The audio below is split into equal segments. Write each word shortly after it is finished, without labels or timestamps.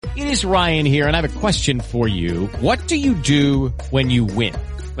It is Ryan here, and I have a question for you. What do you do when you win?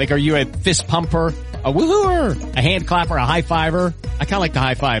 Like, are you a fist pumper, a woohooer, a hand clapper, a high fiver? I kind of like the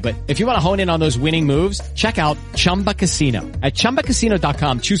high five, but if you want to hone in on those winning moves, check out Chumba Casino. At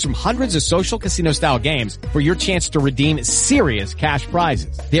ChumbaCasino.com, choose from hundreds of social casino style games for your chance to redeem serious cash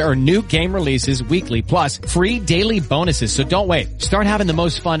prizes. There are new game releases weekly, plus free daily bonuses. So don't wait. Start having the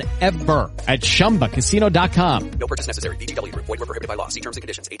most fun ever at ChumbaCasino.com. No purchase necessary. VGW Group. Void where prohibited by law. See terms and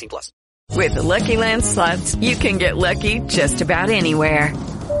conditions. 18+. With the Lucky Land Slots, you can get lucky just about anywhere.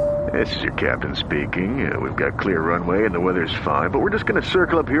 This is your captain speaking. We've got clear runway and the weather's fine, but we're just going to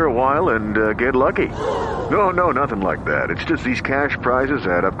circle up here a while and get lucky. No, nothing like that. It's just these cash prizes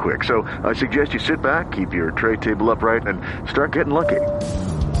add up quick. So I suggest you sit back, keep your tray table upright, and start getting lucky.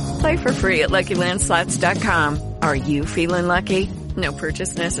 Play for free at LuckyLandSlots.com. Are you feeling lucky? No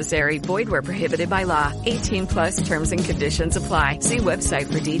purchase necessary. Void where prohibited by law. 18+ terms and conditions apply. See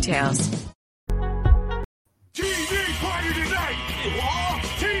website for details. TV party tonight!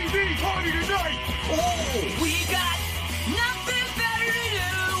 TV party tonight! Oh, we got nothing better to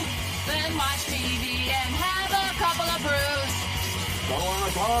do than watch TV and have a couple of brews. Don't want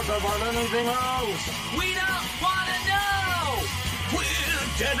to talk about anything else. We don't want to know. We're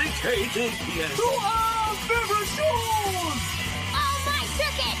dedicated To our favorite shows. Oh, my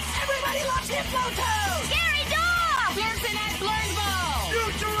circuit! Everybody loves Hypno Toad. Scary dog! Pearson and Blurnsville.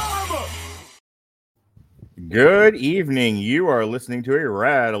 Futurama! Good evening. You are listening to a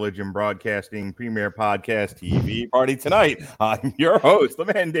Radeligion Broadcasting Premier Podcast TV Party tonight. I'm your host, the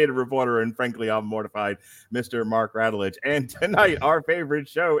mandated reporter, and frankly, I'm mortified, Mr. Mark Radelige. And tonight, our favorite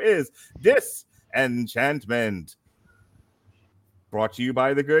show is Disenchantment, brought to you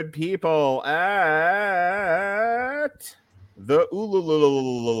by the good people at the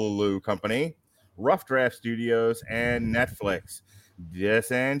Ulululu Company, Rough Draft Studios, and Netflix.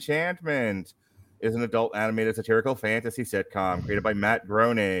 Disenchantment is an adult animated satirical fantasy sitcom created by Matt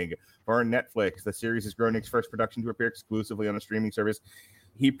Groening for Netflix. The series is Groening's first production to appear exclusively on a streaming service.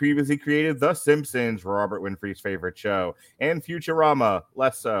 He previously created The Simpsons, Robert Winfrey's favorite show, and Futurama,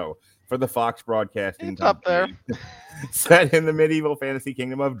 less so, for the Fox Broadcasting Company. Up there. Set in the medieval fantasy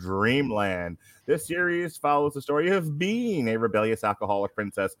kingdom of Dreamland. This series follows the story of Bean, a rebellious alcoholic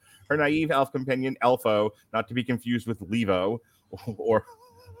princess, her naive elf companion, Elfo, not to be confused with Levo,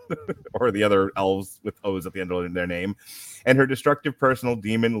 or the other elves with O's at the end of their name, and her destructive personal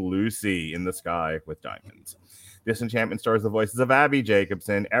demon, Lucy, in the sky with diamonds. Disenchantment stars the voices of Abby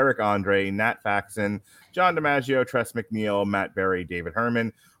Jacobson, Eric Andre, Nat Faxon, John DiMaggio, Tress McNeil, Matt Berry, David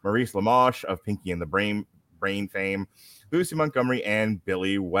Herman, Maurice LaMarche of Pinky and the Brain fame, Lucy Montgomery, and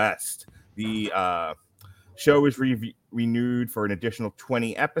Billy West. The show is renewed for an additional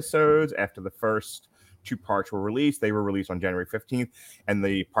 20 episodes after the first two parts were released. They were released on January 15th, and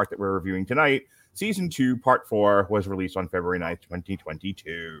the part that we're reviewing tonight, Season 2, Part 4, was released on February 9th,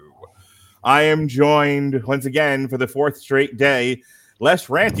 2022. I am joined once again for the fourth straight day, less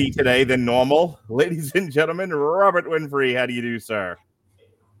ranty today than normal. Ladies and gentlemen, Robert Winfrey. How do you do, sir?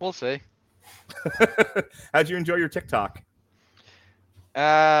 We'll see. How'd you enjoy your TikTok?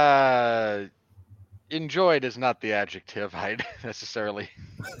 Enjoyed is not the adjective I'd necessarily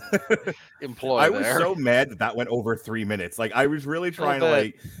employ. I was so mad that went over 3 minutes. Like, I was really trying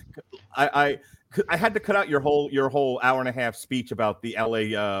to I had to cut out your whole hour and a half speech about the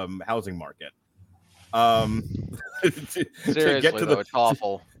LA housing market. Seriously, it's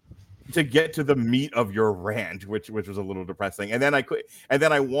awful. To get to the meat of your rant, which was a little depressing, and then I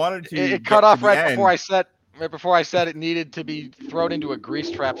wanted to. It cut off right before I said. Right before I said it needed to be thrown into a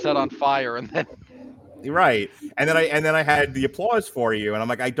grease trap, set on fire, and then. Right, and then I had the applause for you, and I'm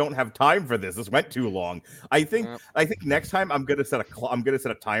like, I don't have time for this. This went too long. I think next time I'm gonna set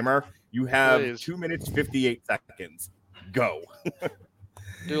a timer. You have 2 minutes 58 seconds. Go.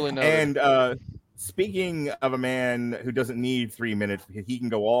 Duly noted. And speaking of a man who doesn't need 3 minutes, he can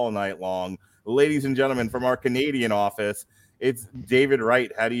go all night long. Ladies and gentlemen, from our Canadian office, it's David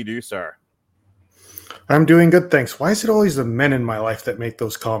Wright. How do you do, sir? I'm doing good, thanks. Why is it always the men in my life that make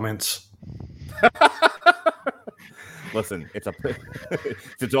those comments? Listen, it's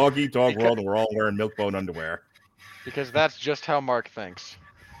a dog eat dog world, and we're all wearing milk-bone underwear. Because that's just how Mark thinks.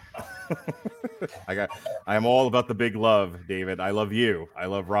 I am all about the big love, David. I love you. I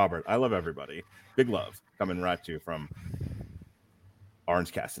love Robert. I love everybody. Big love coming right to you from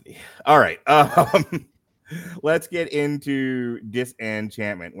Orange Cassidy. All right. Let's get into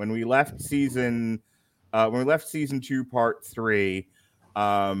Disenchantment. When we left season 2, part 3,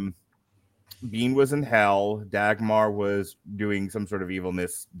 Bean was in hell. Dagmar was doing some sort of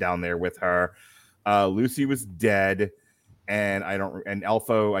evilness down there with her. Lucy was dead, and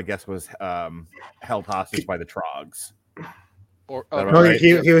Elfo, I guess, was held hostage by the Trogs. Or No,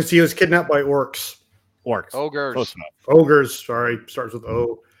 he was kidnapped by orcs. Orcs. Ogres. Close enough. Ogres, sorry, starts with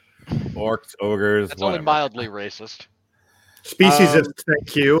O. Orcs, ogres. That's whatever. only mildly racist. Speciesist,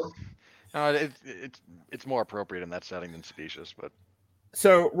 thank you. It's more appropriate in that setting than specious, but.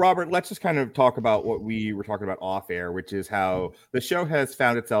 So, Robert, let's just kind of talk about what we were talking about off air, which is how the show has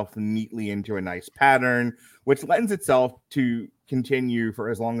found itself neatly into a nice pattern, which lends itself to continue for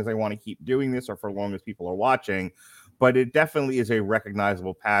as long as I want to keep doing this or for as long as people are watching. But it definitely is a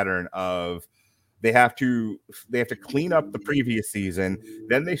recognizable pattern of they have to clean up the previous season.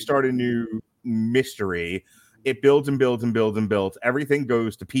 Then they start a new mystery. It builds and builds and builds and builds. Everything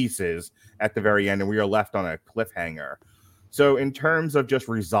goes to pieces at the very end, and we are left on a cliffhanger. So in terms of just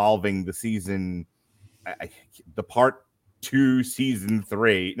resolving the season, the part 2, season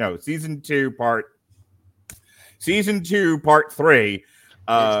 3, no, season 2, part 3.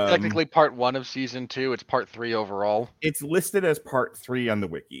 It's technically part 1 of season 2. It's part 3 overall. It's listed as part 3 on the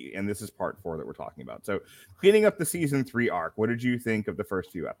wiki, and this is part 4 that we're talking about. So cleaning up the season 3 arc, what did you think of the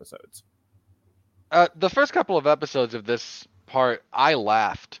first few episodes? The first couple of episodes of this part, I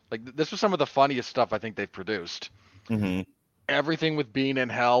laughed. Like, this was some of the funniest stuff I think they've produced. Mm-hmm. Everything with Bean in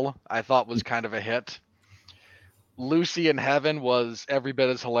Hell, I thought was kind of a hit. Lucy in Heaven was every bit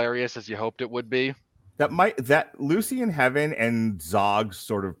as hilarious as you hoped it would be. That Lucy in Heaven and Zog's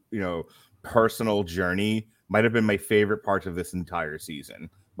sort of, personal journey might have been my favorite parts of this entire season.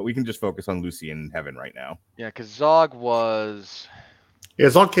 But we can just focus on Lucy in Heaven right now. Yeah, because Zog was... Yeah,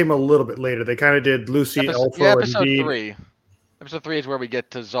 Zog came a little bit later. They kind of did Lucy, Elfo, episode and Bean. 3. Episode 3 is where we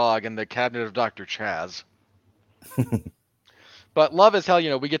get to Zog and the cabinet of Dr. Chaz. But Love as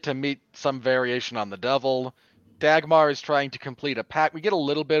Hell, we get to meet some variation on the devil. Dagmar is trying to complete a pact. We get a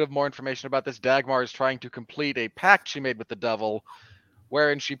little bit of more information about this. Dagmar is trying to complete a pact she made with the devil,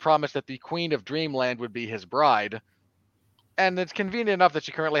 wherein she promised that the Queen of Dreamland would be his bride. And it's convenient enough that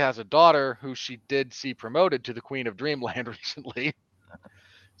she currently has a daughter who she did see promoted to the Queen of Dreamland recently.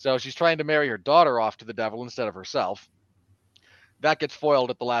 So she's trying to marry her daughter off to the devil instead of herself. That gets foiled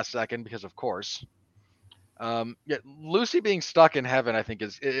at the last second because, of course. Lucy being stuck in heaven, I think,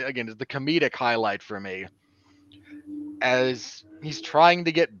 is the comedic highlight for me. As he's trying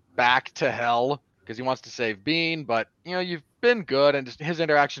to get back to hell because he wants to save Bean, but you've been good, and his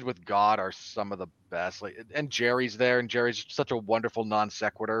interactions with God are some of the best. And Jerry's there, and Jerry's such a wonderful non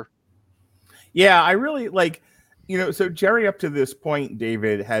sequitur. Yeah, I really like. So Jerry up to this point,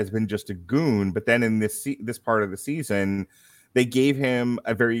 David, has been just a goon, but then in this part of the season, they gave him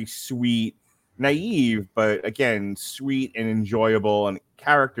a very sweet, naive, but again, sweet and enjoyable and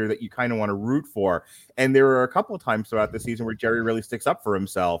character that you kind of want to root for. And there were a couple of times throughout the season where Jerry really sticks up for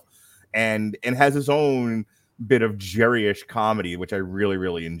himself and has his own bit of Jerry-ish comedy, which I really,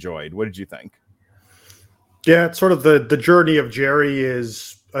 really enjoyed. What did you think? Yeah, it's sort of the journey of Jerry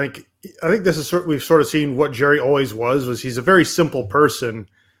is, I think this is we've sort of seen what Jerry always was he's a very simple person,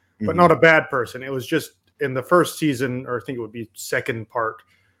 but not a bad person. It was just in the first season, or I think it would be second part,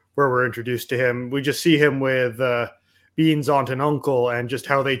 where we're introduced to him. We just see him with Bean's aunt and uncle and just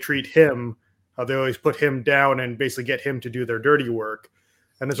how they treat him, how they always put him down and basically get him to do their dirty work.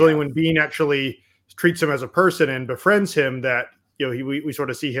 And it's only when Bean actually treats him as a person and befriends him that, we sort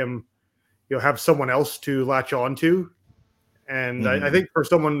of see him, have someone else to latch on to. And I think for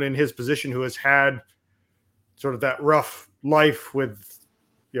someone in his position who has had sort of that rough life with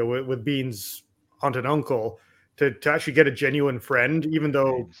Bean's aunt and uncle, to actually get a genuine friend, even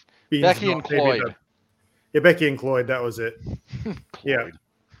though Bean's Becky and Cloyd. Becky and Cloyd, that was it. Yeah,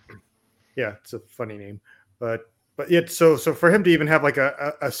 it's a funny name, but yet so for him to even have like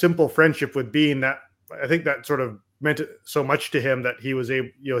a simple friendship with Bean, that I think that sort of meant so much to him that he was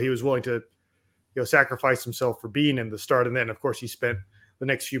he was willing to sacrifice himself for Bean in the start, and then of course he spent the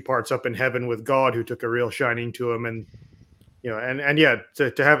next few parts up in heaven with God, who took a real shining to him, and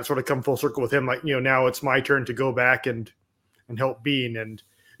to have it sort of come full circle with him, like, now it's my turn to go back and help Bean. And,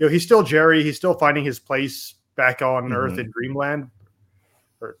 he's still Jerry. He's still finding his place back on Earth in Dreamland,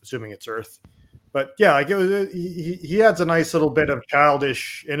 or assuming it's Earth. But yeah, like he adds a nice little bit of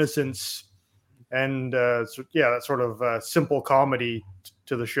childish innocence and that sort of simple comedy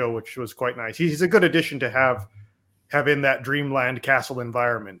to the show, which was quite nice. He's a good addition to have in that Dreamland castle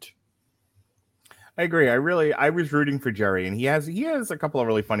environment. I agree. I was rooting for Jerry, and he has a couple of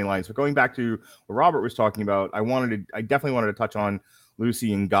really funny lines. But going back to what Robert was talking about, I definitely wanted to touch on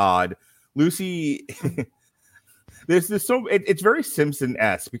Lucy and God. Lucy, there's this it's very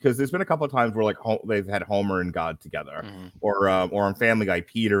Simpson-esque, because there's been a couple of times where they've had Homer and God together, or on Family Guy,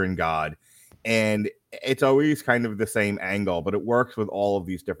 Peter and God, and it's always kind of the same angle, but it works with all of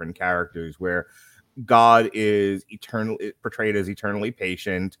these different characters where God is portrayed as eternally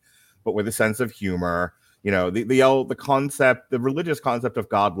patient, but with a sense of humor. The concept, the religious concept of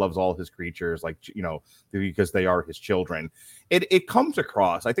God loves all his creatures, because they are his children. It comes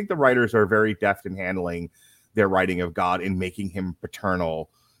across. I think the writers are very deft in handling their writing of God and making him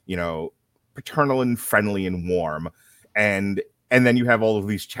paternal and friendly and warm. And then you have all of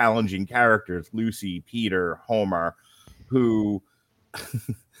these challenging characters, Lucy, Peter, Homer, who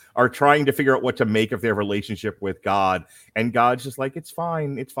are trying to figure out what to make of their relationship with God. And God's just like, it's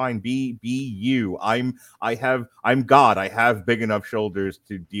fine. Be you. I'm God. I have big enough shoulders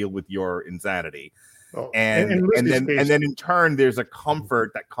to deal with your insanity. And then in turn, there's a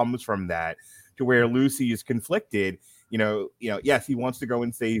comfort that comes from that, to where Lucy is conflicted. Yes, he wants to go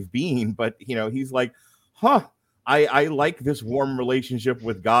and save Bean, but he's like, I like this warm relationship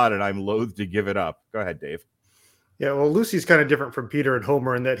with God, and I'm loath to give it up. Go ahead, Dave. Yeah, well, Lucy's kind of different from Peter and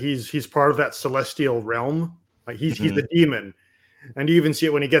Homer in that he's part of that celestial realm. Like he's a demon, and you even see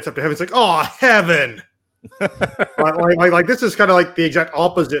it when he gets up to heaven. It's like, oh, heaven! like this is kind of like the exact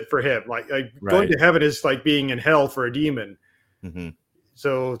opposite for him. Like going to heaven is like being in hell for a demon. Mm-hmm.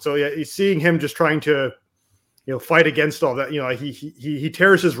 So yeah, he's seeing him just trying to fight against all that. He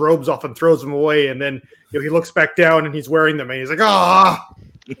tears his robes off and throws them away, and then he looks back down and he's wearing them, and he's like, ah.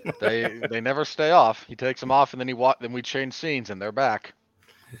 They never stay off. He takes them off, and then we change scenes, and they're back.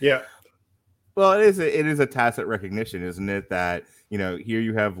 Yeah. Well, it is a tacit recognition, isn't it? That here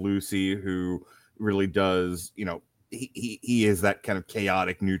you have Lucy, who really does, he is that kind of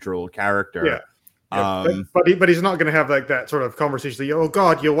chaotic, neutral character. Yeah. But he's not going to have like that sort of conversation. Like, oh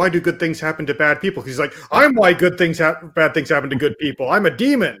God, why do good things happen to bad people? He's like, I'm why bad things happen to good people. I'm a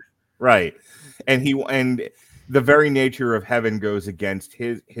demon. Right, and the very nature of heaven goes against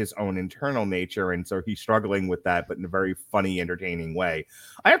his own internal nature, and so he's struggling with that, but in a very funny, entertaining way.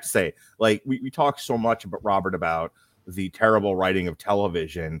 I have to say, like we talk so much about Robert about the terrible writing of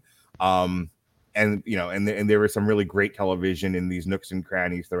television, and there was some really great television in these nooks and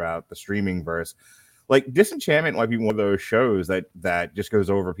crannies throughout the streaming verse. Like Disenchantment might be one of those shows that just goes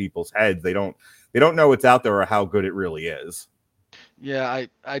over people's heads. They don't know what's out there or how good it really is. Yeah,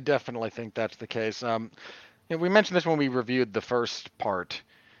 I definitely think that's the case. We mentioned this when we reviewed the first part.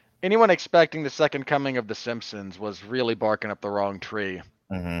 Anyone expecting the second coming of The Simpsons was really barking up the wrong tree.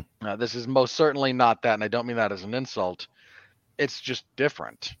 Mm-hmm. This is most certainly not that, and I don't mean that as an insult. It's just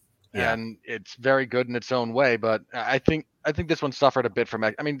different, and it's very good in its own way. But I think this one suffered a bit from.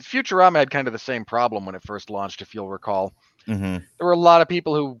 I mean, Futurama had kind of the same problem when it first launched, if you'll recall. Mm-hmm. There were a lot of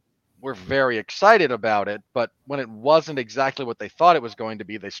people who were very excited about it, but when it wasn't exactly what they thought it was going to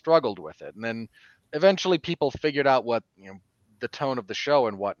be, they struggled with it, and then eventually people figured out what the tone of the show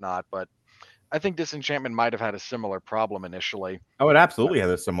and whatnot. But I think Disenchantment might have had a similar problem initially. Oh, it absolutely had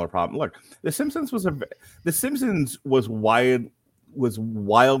a similar problem. Look, The Simpsons was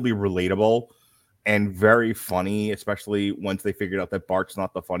wildly relatable and very funny, especially once they figured out that Bart's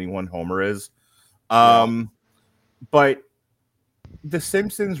not the funny one, Homer is. But The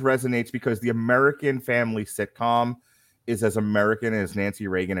Simpsons resonates because the American family sitcom is as American as Nancy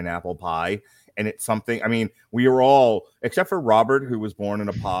Reagan and apple pie. And it's something, I mean, we are all, except for Robert, who was born in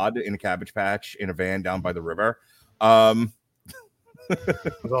a pod in a Cabbage Patch in a van down by the river. Oddly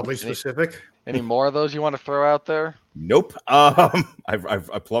specific. Any more of those you want to throw out there? Nope. I've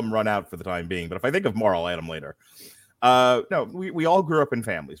plumb run out for the time being, but if I think of more, I'll add them later. No, we all grew up in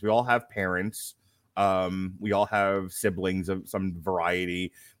families. We all have parents. We all have siblings of some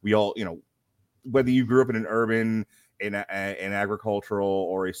variety. We all, whether you grew up in an urban, in an agricultural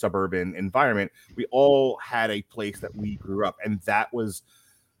or a suburban environment, we all had a place that we grew up, and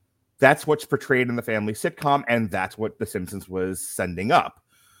that's what's portrayed in the family sitcom, and that's what The Simpsons was sending up.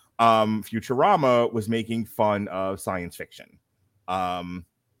 Futurama was making fun of science fiction, to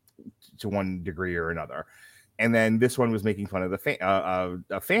one degree or another, and then this one was making fun of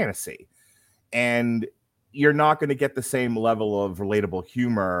the fantasy, and you're not going to get the same level of relatable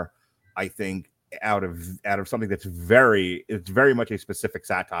humor, I think, out of something it's very much a specific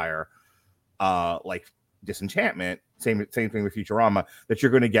satire, like Disenchantment. Same thing with Futurama that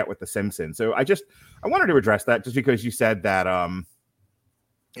you're going to get with The Simpsons. So I wanted to address that just because you said that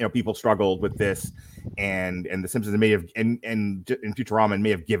people struggled with this, and The Simpsons may have and Futurama may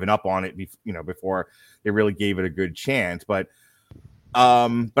have given up on it, before they really gave it a good chance. But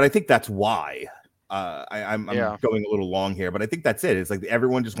I think that's why. I'm going a little long here, but I think that's it. It's like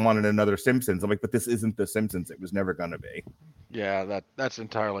everyone just wanted another Simpsons. I'm like, but this isn't The Simpsons. It was never going to be. Yeah, that's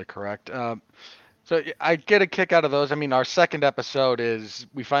entirely correct. So I get a kick out of those. I mean, our second episode is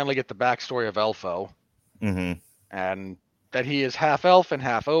we finally get the backstory of Elfo. Mm-hmm. and that he is half elf and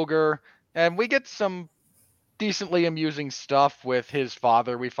half ogre. And we get some decently amusing stuff with his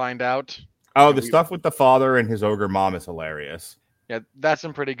father, we find out. Oh, the stuff with the father and his ogre mom is hilarious. Yeah, that's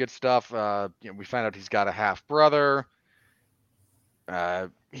some pretty good stuff. We find out he's got a half brother.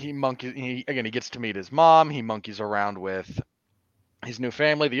 He gets to meet his mom. He monkeys around with his new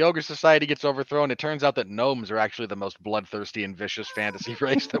family. The ogre society gets overthrown. It turns out that gnomes are actually the most bloodthirsty and vicious fantasy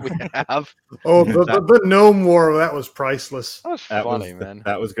race that we have. Oh, the gnome war, that was priceless. That was funny, man.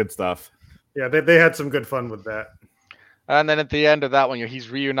 That was good stuff. Yeah, they had some good fun with that. And then at the end of that one, he's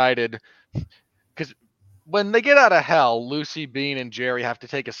reunited. Because when they get out of hell, Lucy, Bean, and Jerry have to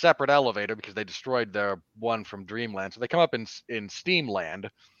take a separate elevator because they destroyed their one from Dreamland. So they come up in Steamland,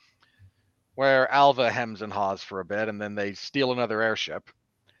 where Alva hems and haws for a bit, and then they steal another airship.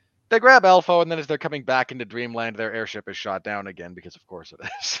 They grab Elfo, and then as they're coming back into Dreamland, their airship is shot down again, because of course it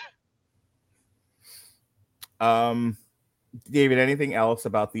is. David, anything else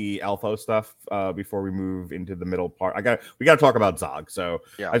about the Elfo stuff before we move into the middle part? We got to talk about Zog. So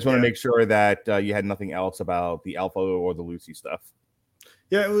yeah, I just want to make sure that you had nothing else about the Elfo or the Lucy stuff.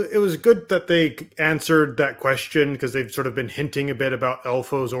 Yeah, it was good that they answered that question, because they've sort of been hinting a bit about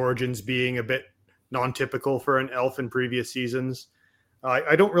Elfo's origins being a bit non-typical for an elf in previous seasons.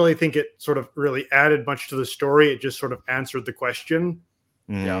 I don't really think it sort of really added much to the story. It just sort of answered the question.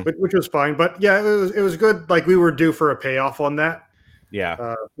 Yeah, which was fine. But yeah, it was good. Like, we were due for a payoff on that.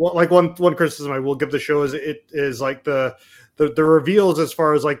 Yeah. One criticism I will give the show is it is like the reveals as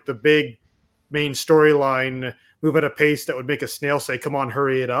far as like the big main storyline move at a pace that would make a snail say, "Come on,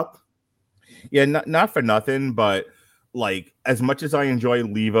 hurry it up." Yeah, not for nothing, but like, as much as I enjoy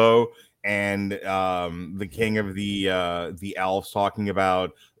Levo and the king of the elves talking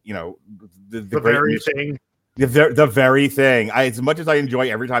about, the very thing. The very thing. As much as I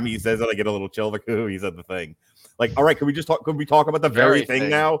enjoy every time he says that, I get a little chill. Like, ooh, he said the thing. Like, all right, can we talk about the very thing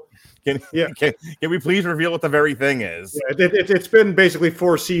now? Can we please reveal what the very thing is? Yeah, it's been basically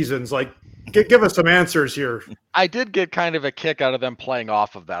 4 seasons. Like, give us some answers here. I did get kind of a kick out of them playing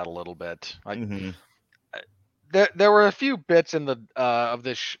off of that a little bit. Like, there were a few bits in the of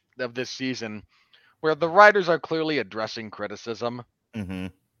this season where the writers are clearly addressing criticism,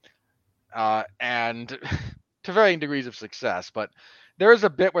 and to varying degrees of success. But there is a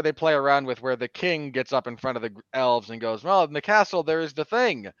bit where they play around with where the king gets up in front of the elves and goes, "Well, in the castle there is the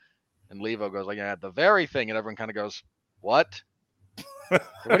thing," and Levo goes like, "Yeah, the very thing," and everyone kind of goes, "What? What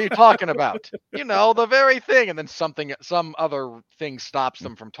are you talking about?" The very thing, and then some other thing stops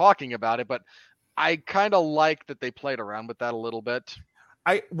them from talking about it. But I kind of like that they played around with that a little bit.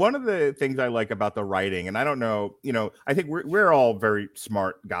 One of the things I like about the writing, and I don't know, I think we're all very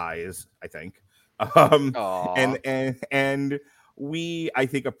smart guys, I think. And we, I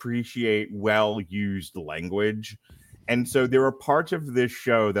think, appreciate well-used language. And so there are parts of this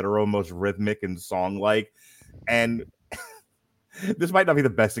show that are almost rhythmic and song-like. And this might not be the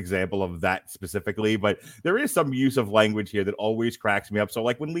best example of that specifically, but there is some use of language here that always cracks me up. So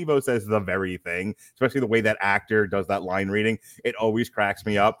like when Levo says the very thing, especially the way that actor does that line reading, it always cracks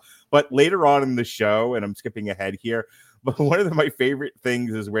me up. But later on in the show, and I'm skipping ahead here, but one of my favorite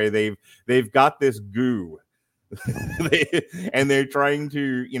things is where they've got this goo. And they're trying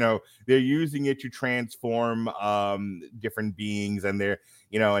to, they're using it to transform different beings, and they're,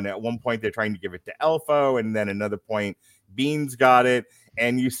 and at one point they're trying to give it to Elfo, and then another point Bean's got it,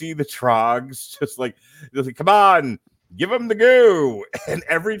 and you see the Trogs just like, come on, give him the goo. And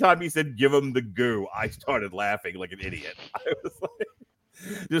every time he said give him the goo, I started laughing like an idiot. I was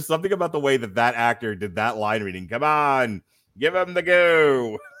like, there's something about the way that actor did that line reading, come on, give him the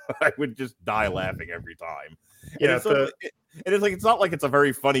goo. I would just die laughing every time. Yeah, it's not like it's a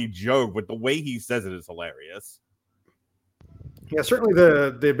very funny joke, but the way he says it is hilarious. Yeah, certainly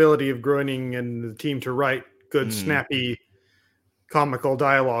the ability of Groening and the team to write good, snappy, comical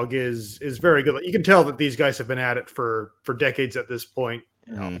dialogue is very good. You can tell that these guys have been at it for decades at this point,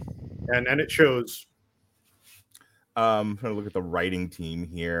 and it shows. I'm trying to look at the writing team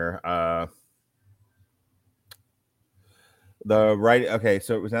here. Okay,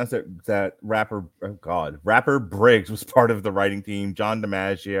 so it was announced that rapper Briggs was part of the writing team. John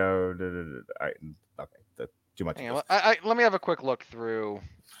DiMaggio. Okay, too much. Let me have a quick look through.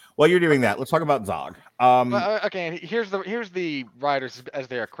 While you're doing that, let's talk about Zog. Okay, here's the writers as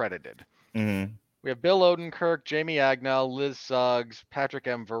they are credited. We have Bill Odenkirk, Jamie Agnell, Liz Suggs, Patrick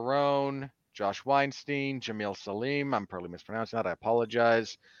M. Verone, Josh Weinstein, Jamil Salim. I'm probably mispronouncing that. I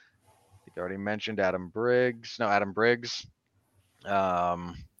apologize. You already mentioned Adam Briggs.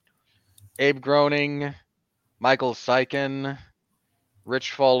 Abe Groening, Michael Sykin,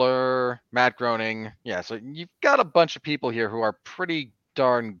 Rich Fuller, Matt Groening. Yeah, so you've got a bunch of people here who are pretty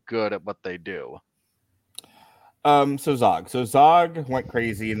darn good at what they do. So Zog went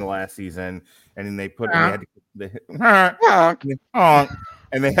crazy in the last season, and then they had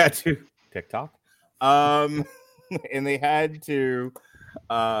to TikTok, and they had to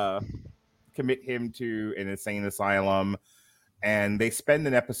commit him to an insane asylum, and they spend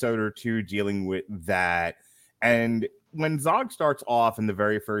an episode or two dealing with that. And when Zog starts off in the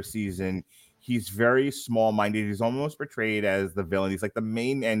very first season, he's very small-minded. He's almost portrayed as the villain. He's like the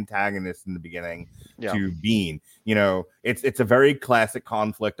main antagonist in the beginning to Bean. You know, it's a very classic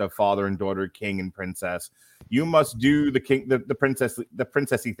conflict of father and daughter, king and princess. You must do the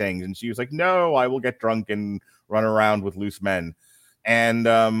princessy things. And she was like, no, I will get drunk and run around with loose men, and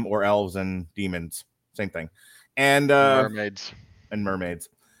or elves and demons. Same thing. And mermaids.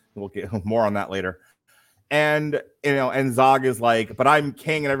 We'll get more on that later. And and Zog is like, but I'm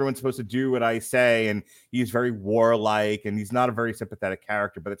king and everyone's supposed to do what I say, and he's very warlike and he's not a very sympathetic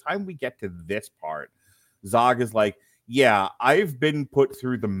character. By the time we get to this part, Zog is like, yeah, I've been put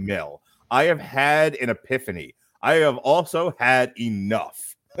through the mill. I have had an epiphany. I have also had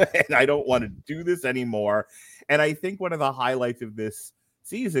enough and I don't want to do this anymore. And I think one of the highlights of this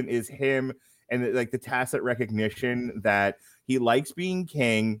season is him and like the tacit recognition that he likes being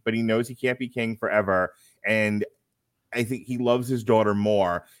king, but he knows he can't be king forever. And I think he loves his daughter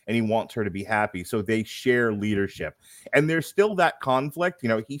more and he wants her to be happy. So they share leadership. And there's still that conflict. You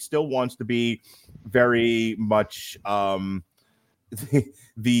know, he still wants to be very much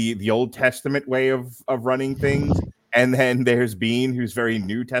the Old Testament way of running things. And then there's Bean, who's very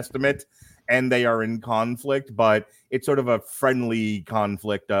New Testament, and they are in conflict, but it's sort of a friendly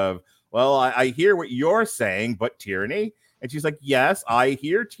conflict of, well, I hear what you're saying, but tyranny. And she's like, yes, I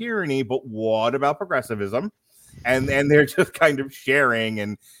hear tyranny, but what about progressivism? And they're just kind of sharing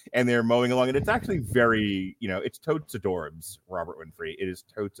and they're mowing along. And it's actually very, it's totes adorbs, Robert Winfrey. It is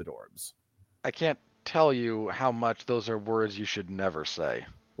totes adorbs. I can't tell you how much those are words you should never say.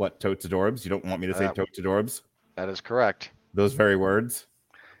 What, totes adorbs? You don't want me to say totes adorbs? That is correct. Those very words?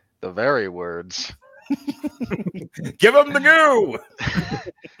 The very words. Give him the goo!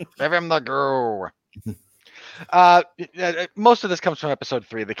 Give him the goo. Most of this comes from episode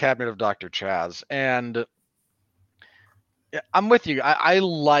 3, The Cabinet of Dr. Chaz. And I'm with you. I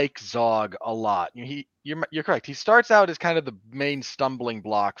like Zog a lot. You're correct. He starts out as kind of the main stumbling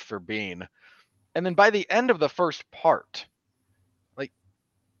block for Bean. And then by the end of the first part,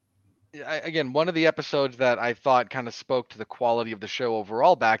 again, one of the episodes that I thought kind of spoke to the quality of the show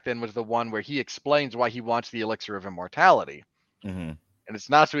overall back then was the one where he explains why he wants the elixir of immortality. Mm-hmm. And it's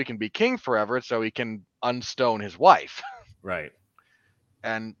not so he can be king forever, it's so he can unstone his wife. Right.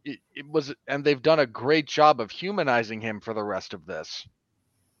 And and they've done a great job of humanizing him for the rest of this.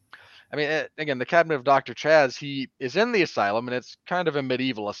 I mean, again, the Cabinet of Dr. Chaz, he is in the asylum, and it's kind of a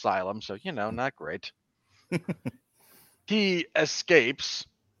medieval asylum, so, not great. He escapes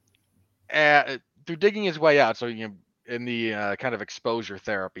through digging his way out. So, in the kind of exposure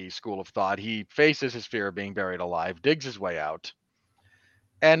therapy school of thought, he faces his fear of being buried alive, digs his way out,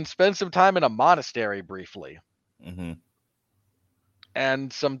 and spends some time in a monastery briefly. Mm-hmm.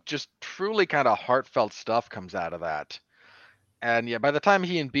 And some just truly kind of heartfelt stuff comes out of that. And yeah, by the time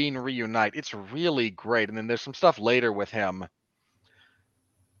he and Bean reunite, it's really great. And then there's some stuff later with him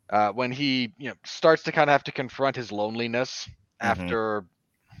when he starts to kind of have to confront his loneliness after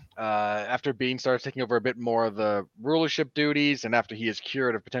Bean starts taking over a bit more of the rulership duties, and after he is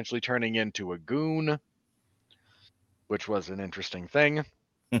cured of potentially turning into a goon, which was an interesting thing.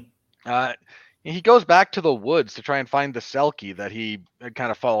 He goes back to the woods to try and find the Selkie that he had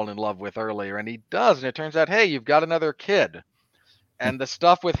kind of fallen in love with earlier, and he does, and it turns out, hey, you've got another kid. And the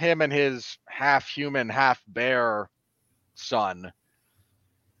stuff with him and his half-human, half-bear son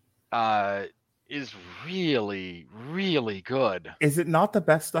is really, really good. Is it not the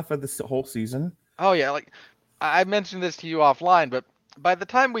best stuff of this whole season? Oh, yeah. I mentioned this to you offline, but by the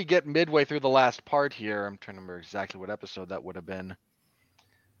time we get midway through the last part here, I'm trying to remember exactly what episode that would have been.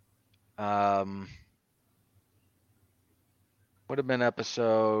 Would have been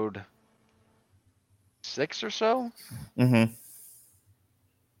episode 6 or so. Mm-hmm.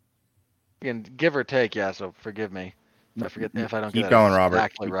 Again, give or take, yeah. So forgive me if I don't Keep get going, that Robert.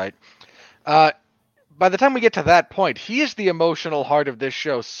 exactly right. By the time we get to that point, he is the emotional heart of this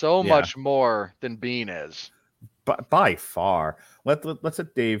show so much more than Bean is. By far. Let's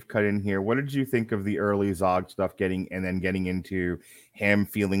let Dave cut in here. What did you think of the early Zog stuff getting into him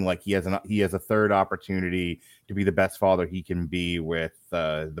feeling like he has a third opportunity to be the best father he can be with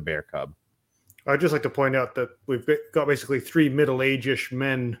the bear cub? I'd just like to point out that we've got basically 3 middle-age-ish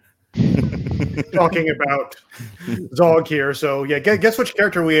men talking about Zog here. So yeah, guess which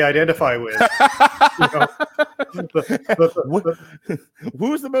character we identify with. You know,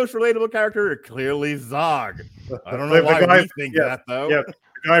 Who's the most relatable character? Clearly Zog. I don't know the why guy, we think that though. Yeah, the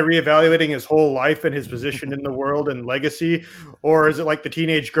guy reevaluating his whole life and his position in the world and legacy, or is it like the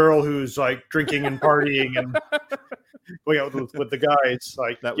teenage girl who's like drinking and partying and going out with the guys?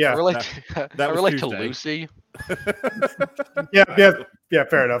 Like, That was- I yeah, relate to Tuesday. Lucy. yeah,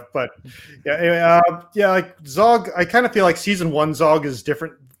 fair enough. But yeah, anyway, like Zog, I kind of feel like season 1 Zog is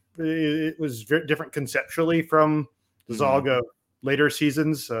different. It was very different conceptually from the Zog of later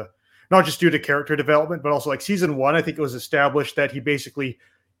seasons, not just due to character development, but also like season 1. I think it was established that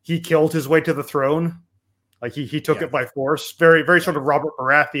he killed his way to the throne. Like he took it by force. Very, very sort of Robert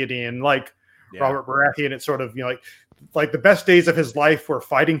Baratheon, like Robert Baratheon. It's sort of, you know, like the best days of his life were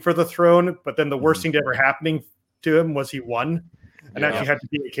fighting for the throne, but then the worst thing ever happening to him was he won and actually had to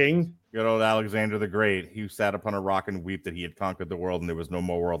be a king. Good old Alexander the Great. He sat upon a rock and wept that he had conquered the world and there was no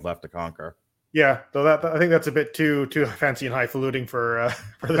more world left to conquer. Yeah, though I think that's a bit too fancy and highfalutin for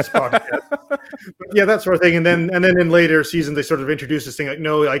this podcast. But yeah, that sort of thing. And then in later seasons they sort of introduce this thing like,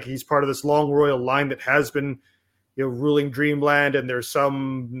 no, like he's part of this long royal line that has been, you know, ruling Dreamland, and there's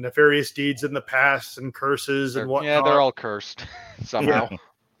some nefarious deeds in the past and curses and whatnot. Yeah, they're all cursed somehow.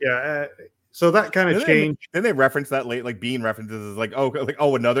 Yeah. So that kind of changed. Then they reference that late, like Bean references, like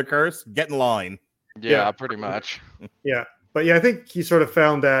another curse. Get in line. Yeah, pretty much. Yeah, but yeah, I think he sort of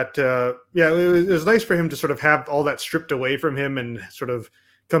found that. It was nice for him to sort of have all that stripped away from him and sort of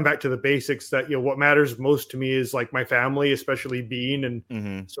come back to the basics. That, you know, what matters most to me is like my family, especially Bean,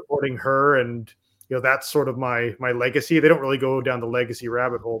 and supporting her, and you know, that's sort of my legacy. They don't really go down the legacy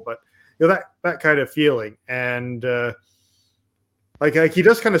rabbit hole, but you know, that kind of feeling. And like he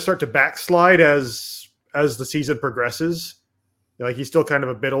does kind of start to backslide as the season progresses. Like he's still kind of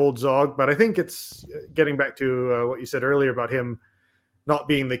a bit old Zog, but I think it's getting back to what you said earlier about him not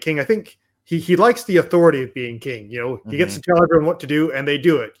being the king. I think he likes the authority of being king. You know, he gets to tell everyone what to do, and they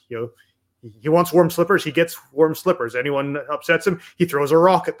do it. You know, he wants warm slippers, he gets warm slippers. Anyone upsets him, he throws a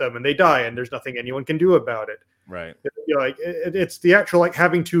rock at them, and they die, and there's nothing anyone can do about it. Right. You know, like it's the actual like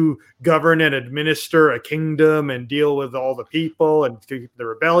having to govern and administer a kingdom and deal with all the people and keep the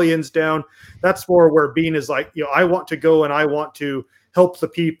rebellions down. That's more where Bean is like, you know, I want to go and I want to help the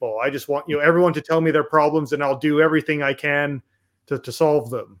people. I just want, you know, everyone to tell me their problems, and I'll do everything I can to solve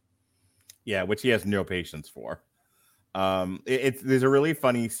them. Yeah, which he has no patience for. There's a really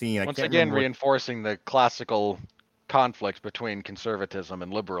funny scene. Once again, reinforcing the classical conflict between conservatism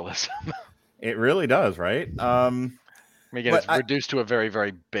and liberalism. It really does, right? Again, it's reduced to a very,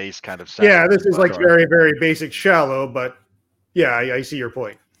 very base kind of sense. Yeah, this is like very, very basic, shallow, but yeah, I see your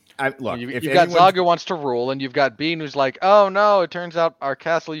point. Look, you've got Zog who wants to rule, and you've got Bean who's like, oh no, it turns out our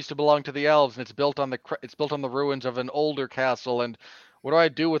castle used to belong to the elves, and it's built on the ruins of an older castle, and what do I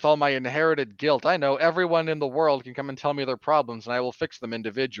do with all my inherited guilt? I know everyone in the world can come and tell me their problems, and I will fix them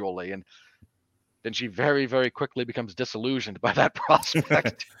individually. And then she very, very quickly becomes disillusioned by that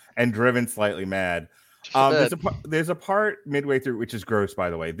prospect. And driven slightly mad. There's a part midway through which is gross, by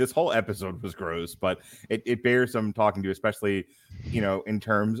the way. This whole episode was gross, but it bears some talking to, especially, you know, in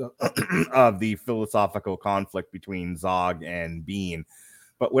terms of the philosophical conflict between Zog and Bean.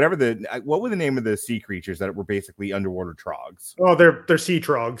 But what were the name of the sea creatures that were basically underwater trogs? Oh, they're sea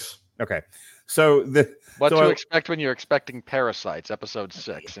trogs. Okay, so what to expect when you're expecting parasites? Episode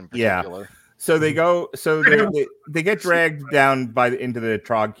 6 in particular. Yeah. So they go. So they get dragged down into the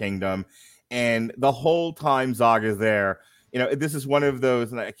Trog Kingdom, and the whole time Zog is there. You know, this is one of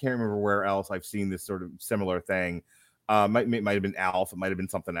those, and I can't remember where else I've seen this sort of similar thing. Might have been Alf. It might have been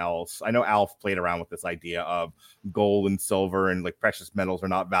something else. I know Alf played around with this idea of gold and silver and like precious metals are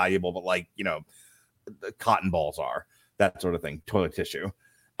not valuable, but like, you know, cotton balls are, that sort of thing. Toilet tissue.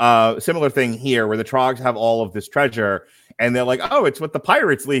 Similar thing here where the Trogs have all of this treasure and they're like, oh, it's what the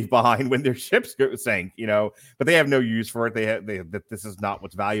pirates leave behind when their ships go sink, you know, but they have no use for it. That this is not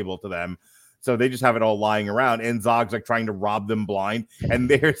what's valuable to them. So they just have it all lying around, and Zog's like trying to rob them blind. And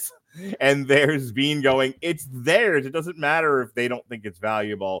there's Bean going, it's theirs. It doesn't matter if they don't think it's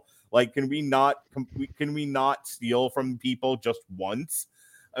valuable. Like, can we not steal from people just once?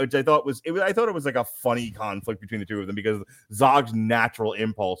 Which I thought I thought it was like a funny conflict between the two of them, because Zog's natural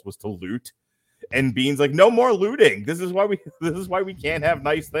impulse was to loot, and Bean's like, no more looting. This is why we can't have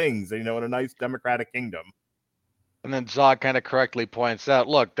nice things, you know, in a nice democratic kingdom. And then Zog kind of correctly points out,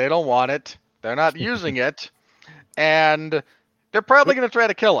 look, they don't want it. They're not using it. And they're probably going to try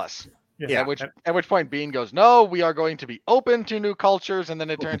to kill us. Yeah. At which point Bean goes, "No, we are going to be open to new cultures," and then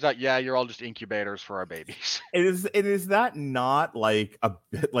it turns out, yeah, you're all just incubators for our babies. It is that not like a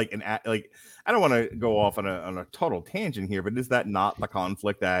bit like like I don't want to go off on a total tangent here, but is that not the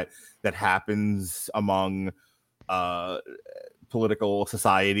conflict that happens among political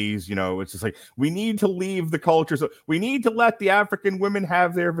societies? You know, it's just like, we need to leave the culture, so we need to let the African women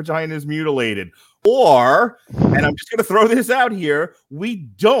have their vaginas mutilated, or, and I'm just going to throw this out here, we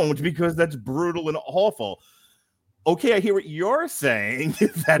don't, because that's brutal and awful. Okay, I hear what you're saying,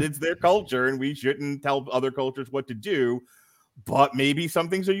 that it's their culture and we shouldn't tell other cultures what to do, but maybe some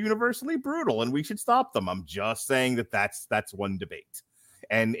things are universally brutal and we should stop them. I'm just saying that's one debate.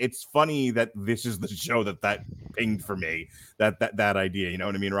 And it's funny that this is the show that pinged for me, that idea. You know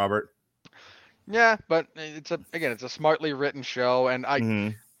what I mean, Robert? Yeah, but it's a smartly written show,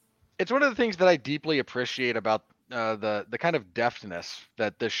 and it's one of the things that I deeply appreciate about the kind of deftness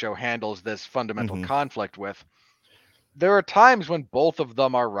that this show handles this fundamental conflict with. There are times when both of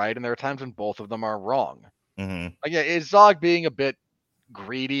them are right, and there are times when both of them are wrong. Like, yeah, is Zog being a bit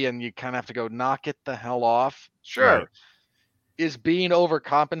greedy, and you kind of have to go, knock it the hell off? Sure. Right. Is Bean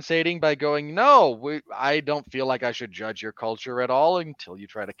overcompensating by going, no, I don't feel like I should judge your culture at all until you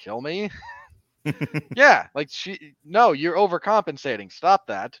try to kill me? Yeah, like you're overcompensating. Stop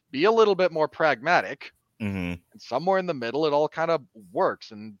that. Be a little bit more pragmatic. And somewhere in the middle, it all kind of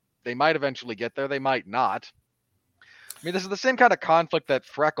works, and they might eventually get there. They might not. I mean, this is the same kind of conflict that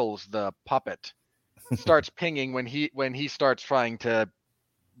Freckles, the puppet, starts pinging when he starts trying to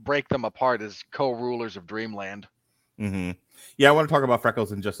break them apart as co-rulers of Dreamland. Yeah, I want to talk about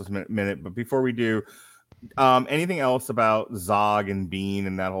Freckles in just a minute, but before we do, anything else about Zog and Bean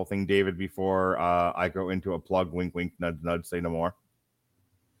and that whole thing, David, before I go into a plug, wink, wink, nudge, nudge, say no more?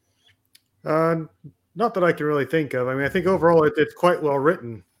 Not that I can really think of. I mean, I think overall it's quite well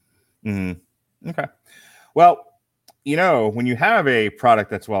written. Okay. Well, you know, when you have a product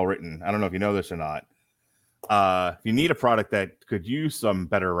that's well written, I don't know if you know this or not, if you need a product that could use some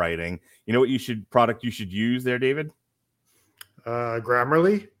better writing, you know what product you should use there, David?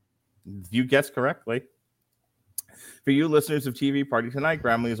 Grammarly. You guessed correctly. For you listeners of TV Party Tonight,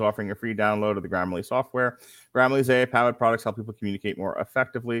 Grammarly is offering a free download of the Grammarly software. Grammarly's AI-powered products help people communicate more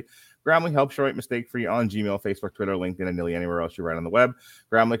effectively. Grammarly helps you write mistake-free on Gmail, Facebook, Twitter, LinkedIn, and nearly anywhere else you write on the web.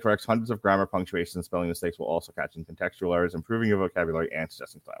 Grammarly corrects hundreds of grammar, punctuation, and spelling mistakes while also catching contextual errors, improving your vocabulary, and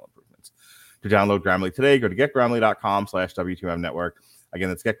suggesting style improvements. To download Grammarly today, go to getgrammarly.com/W2Mnetwork. Again,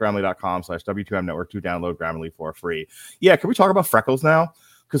 that's getgrammarly.com/W2Mnetwork to download Grammarly for free. Yeah, can we talk about Freckles now?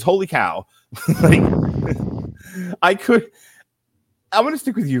 Because holy cow. Like, I'm going to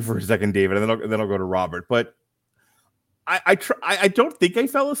stick with you for a second, David, and then I'll go to Robert. But I don't think I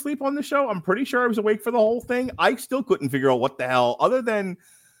fell asleep on the show. I'm pretty sure I was awake for the whole thing. I still couldn't figure out what the hell, other than,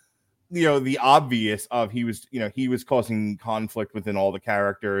 you know, the obvious of he was causing conflict within all the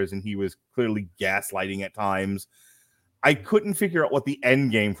characters, and he was clearly gaslighting at times. I couldn't figure out what the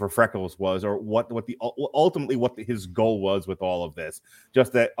end game for Freckles was, or ultimately what his goal was with all of this.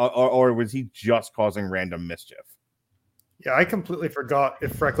 Just that, or was he just causing random mischief? Yeah, I completely forgot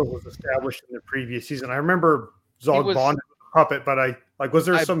if Freckles was established in the previous season. I remember Zog bonded with the puppet, but was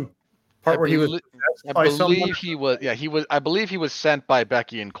there some part where he was possessed by someone? I believe he was sent by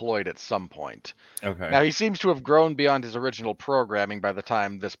Becky and Cloyd at some point. Okay. Now he seems to have grown beyond his original programming by the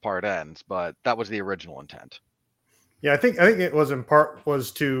time this part ends, but that was the original intent. Yeah, I think it was in part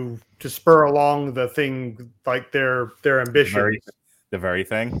to spur along the thing, like their ambition. The very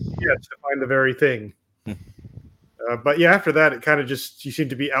thing? Yeah, to find the very thing. But yeah, after that, it kind of just, you seem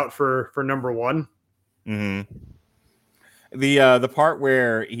to be out for number one. The part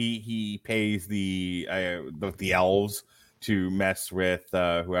where he pays the elves to mess with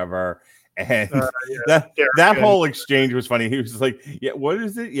whoever, and that whole exchange was funny. He was just like, "Yeah, what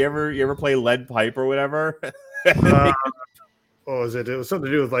is it? You ever play lead pipe or whatever?" What was it? It was something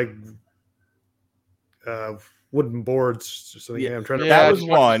to do with like wooden boards or something. Yeah, I'm trying to. That was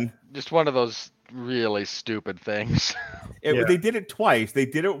one. Just one of those really stupid things. They did it twice. They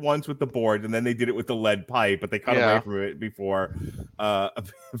did it once with the board, and then they did it with the lead pipe. But they cut away from it before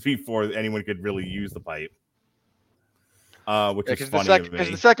anyone could really use the pipe. Which is funny.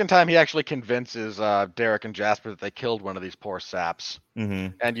 Because the second time he actually convinces Derek and Jasper that they killed one of these poor saps,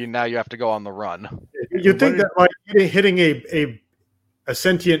 and now you have to go on the run. You'd think that like hitting a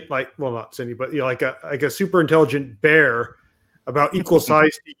sentient, like, well, not sentient, but like a super intelligent bear about equal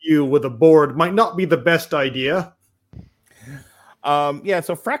size to you with a board might not be the best idea.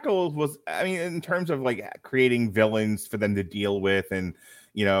 So Freckles was, I mean, in terms of like creating villains for them to deal with, and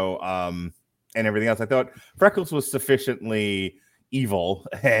and everything else, I thought Freckles was sufficiently evil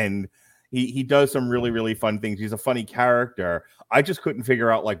and he does some really, really fun things. He's a funny character. I just couldn't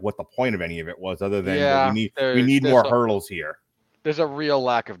figure out like what the point of any of it was, other than well, we need more hurdles here. There's a real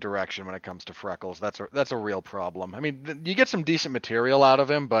lack of direction when it comes to Freckles. That's a real problem. I mean, you get some decent material out of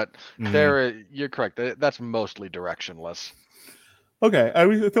him, but you're correct. That's mostly directionless. Okay,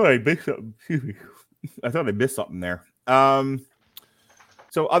 I thought I missed something. Excuse me. I thought I missed something there.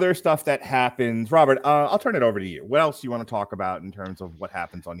 So other stuff that happens, Robert. I'll turn it over to you. What else do you want to talk about in terms of what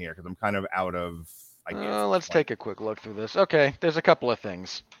happens on here? Because I'm kind of out of ideas. Let's take a quick look through this. Okay, there's a couple of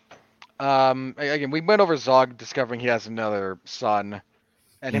things. Again, we went over Zog discovering he has another son,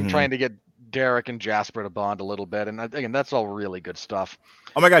 and him trying to get Derek and Jasper to bond a little bit. And again, that's all really good stuff.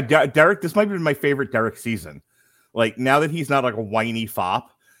 Oh my God, Derek! This might be my favorite Derek season. Like now that he's not like a whiny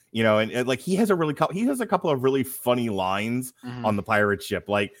fop. You know, and like he has a couple of really funny lines on the pirate ship.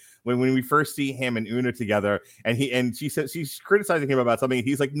 Like when we first see him and Una together, and she says she's criticizing him about something, and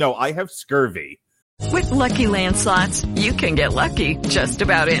he's like, "No, I have scurvy." With Lucky Land Slots, you can get lucky just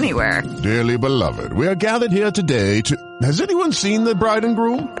about anywhere. Dearly beloved, we are gathered here today to. Has anyone seen the bride and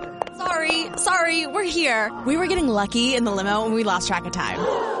groom? Sorry, we're here. We were getting lucky in the limo, and we lost track of time.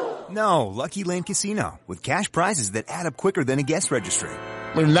 No, Lucky Land Casino with cash prizes that add up quicker than a guest registry.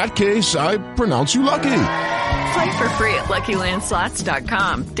 In that case, I pronounce you lucky. Play for free at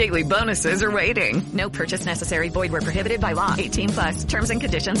LuckyLandSlots.com. Daily bonuses are waiting. No purchase necessary. Void where prohibited by law. 18+. Terms and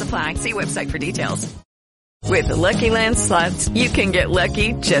conditions apply. See website for details. With the Lucky Land Slots, you can get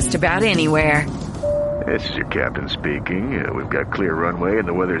lucky just about anywhere. This is your captain speaking. We've got clear runway and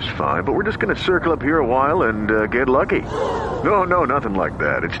the weather's fine, but we're just going to circle up here a while and get lucky. No, nothing like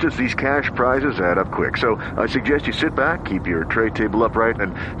that. It's just these cash prizes add up quick. So I suggest you sit back, keep your tray table upright,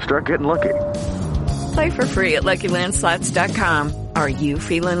 and start getting lucky. Play for free at LuckyLandSlots.com. Are you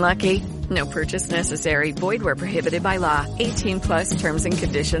feeling lucky? No purchase necessary. Void where prohibited by law. 18+ terms and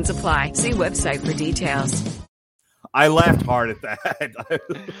conditions apply. See website for details. I laughed hard at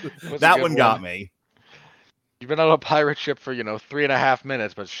that. That one got me. You've been on a pirate ship for, 3.5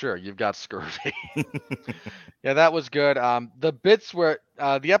 minutes, but sure, you've got scurvy. Yeah, that was good. The bits where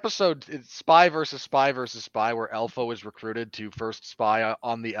the episode is Spy versus Spy versus Spy, where Elfo is recruited to first spy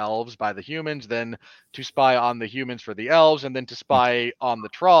on the elves by the humans, then to spy on the humans for the elves, and then to spy on the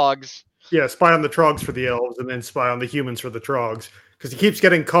Trogs. Yeah, spy on the Trogs for the elves, and then spy on the humans for the Trogs, because he keeps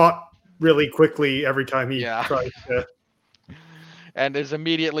getting caught really quickly every time he tries to. And is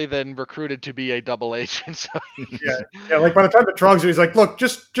immediately then recruited to be a double agent. So yeah. Like by the time the Trogs, he's like, "Look,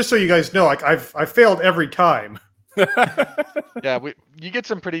 just so you guys know, like I've failed every time." Yeah, you get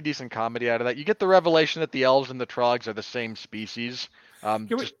some pretty decent comedy out of that. You get the revelation that the elves and the Trogs are the same species.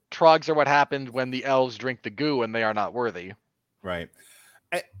 Trogs are what happened when the elves drink the goo and they are not worthy. Right.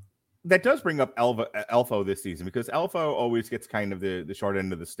 That does bring up Elfo this season, because Elfo always gets kind of the short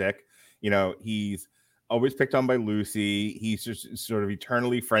end of the stick. He's always picked on by Lucy. He's just sort of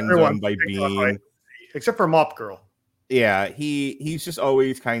eternally friend-zoned by Bean. Except for Mop Girl. Yeah, he's just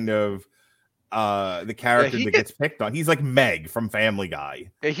always kind of the character that gets picked on. He's like Meg from Family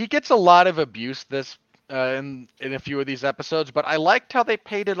Guy. He gets a lot of abuse in a few of these episodes, but I liked how they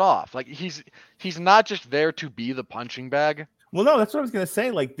paid it off. Like he's not just there to be the punching bag. Well, no, that's what I was going to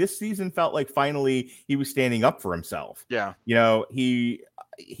say. Like this season felt like finally he was standing up for himself. Yeah.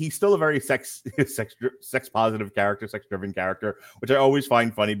 He's still a very sex positive character, sex driven character, which I always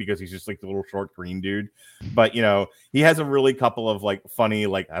find funny because he's just like the little short green dude. But he has a really couple of like funny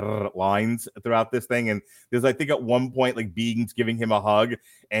like lines throughout this thing. And there's I think at one point like Bean's giving him a hug,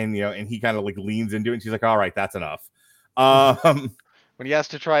 and and he kind of like leans into it, and she's like, "All right, that's enough." When he has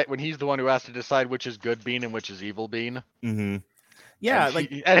to try, when he's the one who has to decide which is good Bean and which is evil Bean. Mm-hmm. Yeah,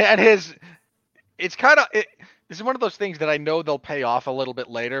 it's kind of this is one of those things that I know they'll pay off a little bit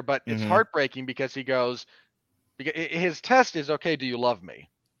later, but it's heartbreaking because his test is, okay, do you love me?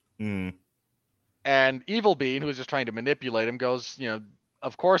 Mm. And Evil Bean, who is just trying to manipulate him, goes,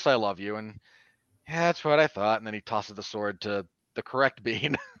 of course I love you. And yeah, that's what I thought. And then he tosses the sword to the correct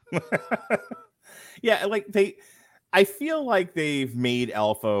Bean. Yeah, I feel like they've made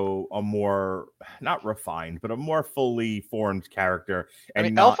Elfo a more, not refined, but a more fully formed character.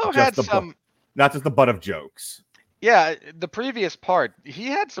 And Elfo had some... Not just the butt of jokes. Yeah, the previous part, he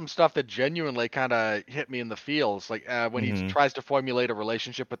had some stuff that genuinely kind of hit me in the feels. Like when he tries to formulate a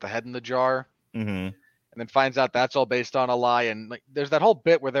relationship with the head in the jar, and then finds out that's all based on a lie. And like, there's that whole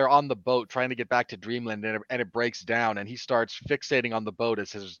bit where they're on the boat trying to get back to Dreamland, and it breaks down, and he starts fixating on the boat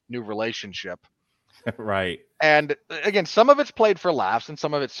as his new relationship. Right. And again, some of it's played for laughs, and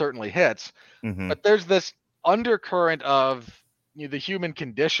some of it certainly hits. But there's this undercurrent of the human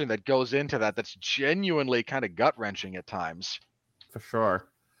condition that goes into that's genuinely kind of gut-wrenching at times. For sure.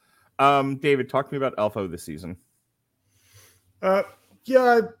 David, talk to me about Elfo this season.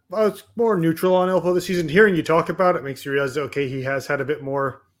 Yeah, I was more neutral on Elfo this season. Hearing you talk about it makes you realize, okay, he has had a bit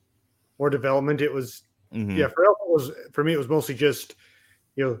more development. It was, for me, it was mostly just,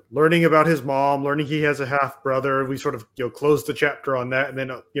 learning about his mom, learning he has a half brother. We sort of, closed the chapter on that, and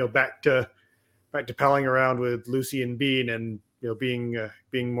then, back to palling around with Lucy and Bean, and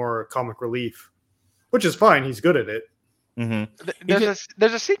being more comic relief, which is fine. He's good at it.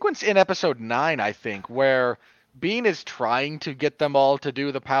 There's a sequence in episode 9, I think, where Bean is trying to get them all to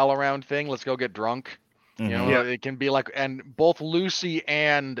do the pal around thing. Let's go get drunk. It can be like, and both Lucy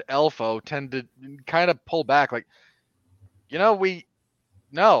and Elfo tend to kind of pull back, like,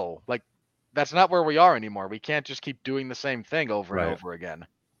 that's not where we are anymore. We can't just keep doing the same thing over and over again.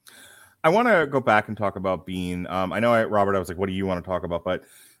 I want to go back and talk about Bean. I know, Robert, I was like, what do you want to talk about? But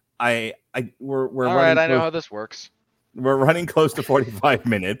we're all right. I know how this works. We're running close to 45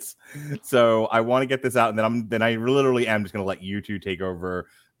 minutes, so I want to get this out, and then I literally am just going to let you two take over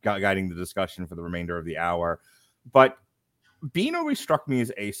guiding the discussion for the remainder of the hour. But Bean always struck me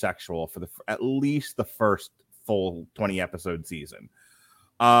as asexual for at least the first full 20 episode season.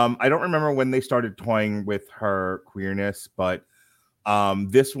 I don't remember when they started toying with her queerness, but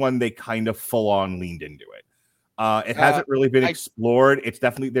this one they kind of full on leaned into it. It hasn't really been explored.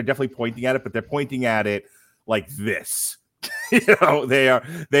 They're definitely pointing at it, but they're pointing at it like this. They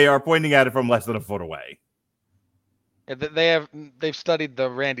are pointing at it from less than a foot away. They've studied the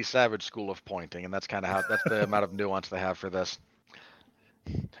Randy Savage school of pointing, and that's kind of that's the amount of nuance they have for this.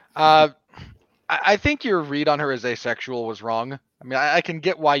 I think your read on her as asexual was wrong. I mean, I can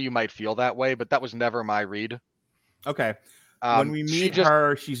get why you might feel that way, but that was never my read. Okay. When we meet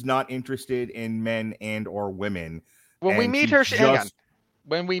her, she's not interested in men and or women. When we meet her, hang on.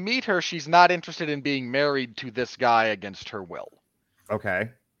 When we meet her, she's not interested in being married to this guy against her will.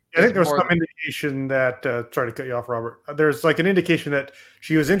 Okay. I think there was some indication that, sorry to cut you off, Robert. There's like an indication that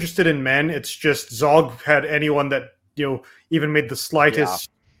she was interested in men. It's just Zog had anyone that, even made the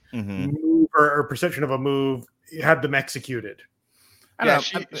slightest move or perception of a move, had them executed.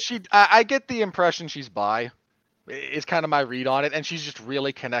 I get the impression she's bi. Is kind of my read on it, and she's just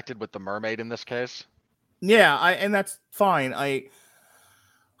really connected with the mermaid in this case. Yeah, and that's fine. I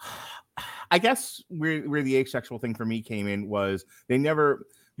guess where the asexual thing for me came in was they never,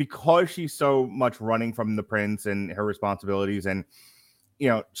 because she's so much running from the prince and her responsibilities, and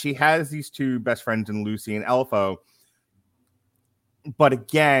she has these two best friends in Lucy and Elfo, but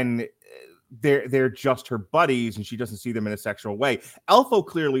again, they're just her buddies, and she doesn't see them in a sexual way. Elfo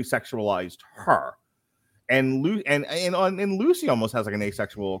clearly sexualized her. And Lucy almost has like an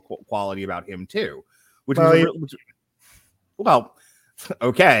asexual quality about him too,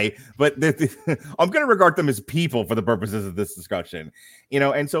 okay, but I'm going to regard them as people for the purposes of this discussion,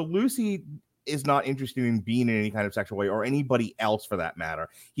 and so Lucy is not interested in being in any kind of sexual way, or anybody else for that matter.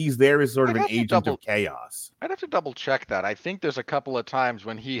 He's there as sort of an agent of chaos. I'd have to double check that. I think there's a couple of times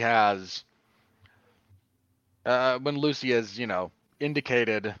when he has, when Lucy has,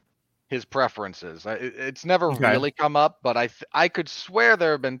 indicated his preferences. It's never really come up, but I could swear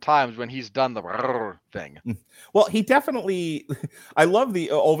there have been times when he's done the thing. Well, he definitely. I love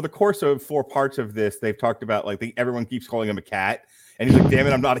over the course of 4 parts of this, they've talked about everyone keeps calling him a cat, and he's like, "Damn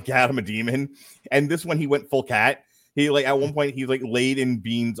it, I'm not a cat, I'm a demon." And this one, he went full cat. He at one point he's laid in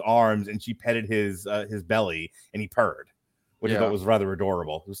Bean's arms, and she petted his belly, and he purred, which I thought was rather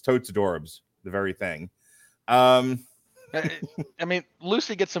adorable. It was totes adorbs, the very thing. I mean,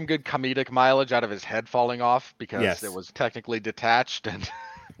 Lucy gets some good comedic mileage out of his head falling off because it was technically detached. And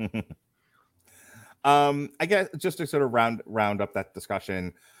I guess just to sort of round up that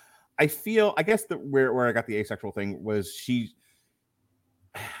discussion, I guess that where I got the asexual thing was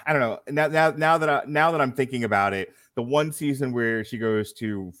I don't know. Now that I'm thinking about it, the one season where she goes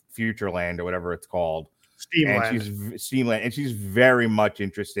to Futureland or whatever it's called, Steamland, and she's very much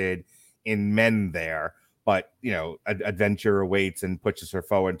interested in men there. But adventure awaits and pushes her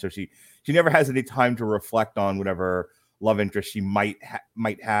forward. So she never has any time to reflect on whatever love interest she might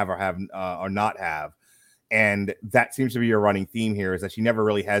have or not have. And that seems to be a running theme here, is that she never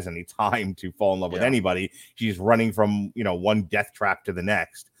really has any time to fall in love with anybody. She's running from one death trap to the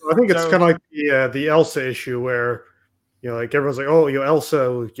next. I think it's kind of like the Elsa issue where everyone's like, oh,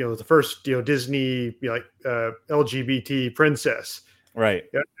 Elsa, the first Disney LGBT princess. Right.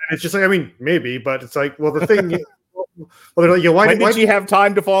 Yeah. And it's just like, I mean, maybe, but it's like, well, the thing is, why did she have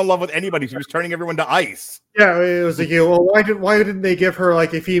time to fall in love with anybody? She was turning everyone to ice. Yeah, it was like, why didn't they give her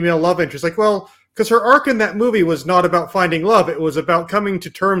like a female love interest? Like, well, because her arc in that movie was not about finding love; it was about coming to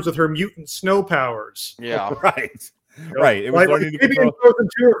terms with her mutant snow powers. Yeah, right. Right. It was learning to maybe control. in Frozen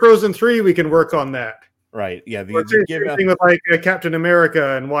 2 or Frozen 3, we can work on that. Right. Yeah. Or same thing with like Captain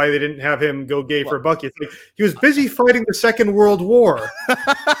America and why they didn't have him go gay for Bucky. It's like he was busy fighting the Second World War.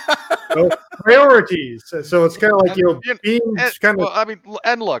 Priorities. So it's kind of like being kind of. Well, I mean,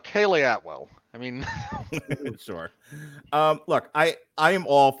 and look, Haley Atwell. I mean, sure. Look, I am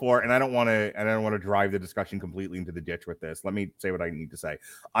all for, and I don't want to drive the discussion completely into the ditch with this. Let me say what I need to say.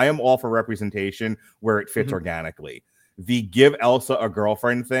 I am all for representation where it fits organically. The give Elsa a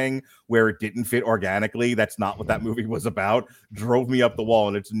girlfriend thing where it didn't fit organically, that's not what that movie was about, drove me up the wall.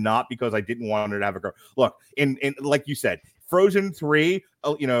 And it's not because I didn't want her to have a girl. Look, in like you said, Frozen 3,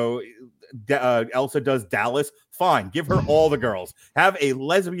 Elsa does Dallas, fine, give her all the girls, have a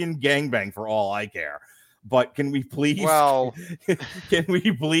lesbian gangbang for all I care. But can we please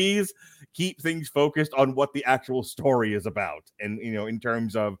keep things focused on what the actual story is about, and in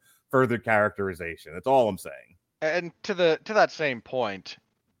terms of further characterization? That's all I'm saying. And to that same point,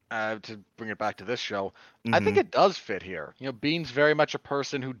 to bring it back to this show, I think it does fit here. Bean's very much a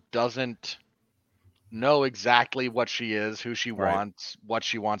person who doesn't know exactly what she is, who she wants, what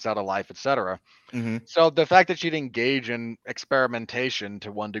she wants out of life, etc. So the fact that she'd engage in experimentation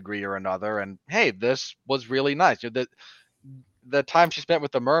to one degree or another, and hey, this was really nice. The time she spent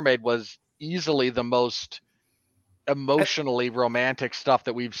with the mermaid was easily the most emotionally romantic stuff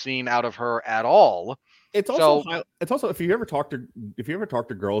that we've seen out of her at all. It's also if you ever talk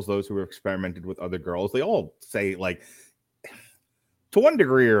to girls, those who have experimented with other girls, they all say, like, to one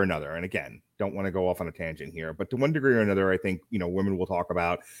degree or another, and again, don't want to go off on a tangent here, but to one degree or another, I think women will talk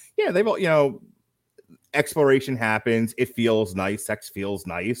about, they've all, exploration happens, it feels nice, sex feels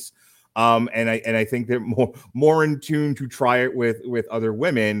nice, and I think they're more in tune to try it with other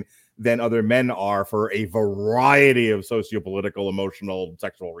women than other men are for a variety of sociopolitical, emotional,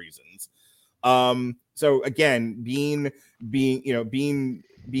 sexual reasons. So again, being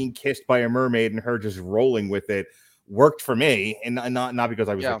kissed by a mermaid and her just rolling with it worked for me, and not because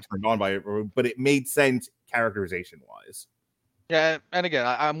I was turned on by it, but it made sense characterization wise. Yeah, and again,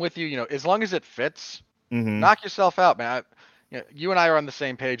 I'm with you. As long as it fits, knock yourself out, man. You and I are on the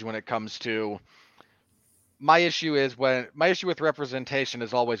same page when it comes to my issue with representation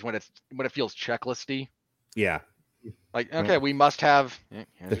is always when it feels checklisty. Yeah. Like, okay, we must have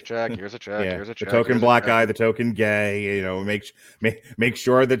here's a check, here's a check, here's a check. The token black guy, the token gay, make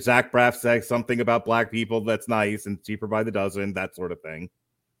sure that Zach Braff says something about black people that's nice and cheaper by the dozen, that sort of thing.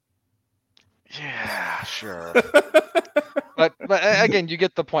 Yeah, sure. but again, you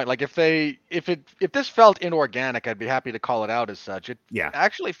get the point. Like, if this felt inorganic, I'd be happy to call it out as such. It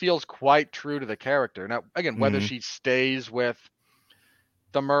actually feels quite true to the character. Now, again, whether she stays with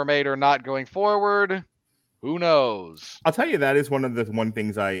the mermaid or not going forward, who knows? I'll tell you, that is one of the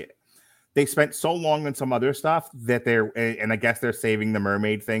things they spent so long on some other stuff that and I guess they're saving the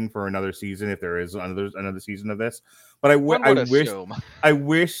mermaid thing for another season, if there is another season of this. But I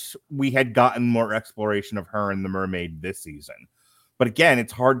wish we had gotten more exploration of her and the mermaid this season. But again,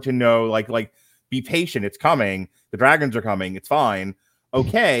 it's hard to know. Like be patient. It's coming. The dragons are coming. It's fine.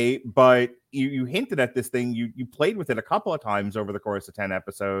 Okay, but you hinted at this thing. You played with it a couple of times over the course of 10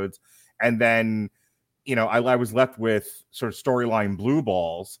 episodes, and then I was left with sort of storyline blue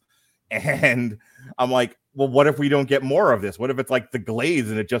balls, and I'm like, well, what if we don't get more of this? What if it's like The Glaze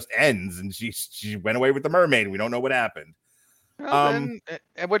and it just ends and she went away with the mermaid and we don't know what happened? Well, then,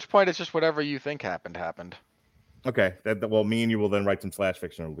 at which point it's just whatever you think happened. Okay, well, me and you will then write some slash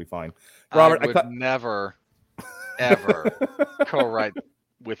fiction. It'll be fine. Robert, I would never, ever co-write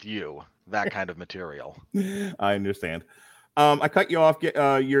with you that kind of material. I understand. I cut you off.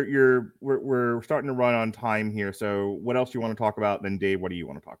 We're starting to run on time here. So what else do you want to talk about? Then Dave, what do you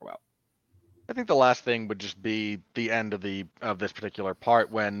want to talk about? I think the last thing would just be the end of this particular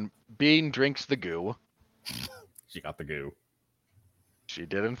part when Bean drinks the goo. She got the goo. She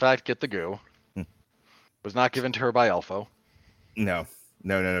did, in fact, get the goo. Was not given to her by Elfo. No.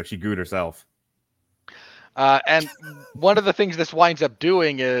 She gooed herself. And one of the things this winds up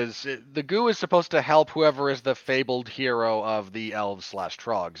doing is the goo is supposed to help whoever is the fabled hero of the elves /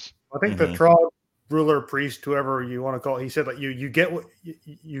 trogs. I think the trog ruler, priest, whoever you want to call it, he said that you get what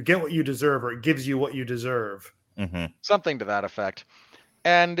you deserve, or it gives you what you deserve. Something to that effect.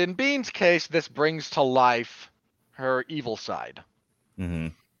 And in Bean's case, this brings to life her evil side.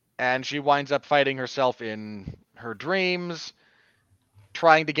 And she winds up fighting herself in her dreams,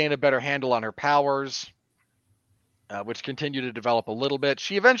 trying to gain a better handle on her powers, which continue to develop a little bit.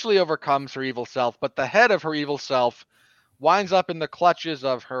 She eventually overcomes her evil self, but the head of her evil self winds up in the clutches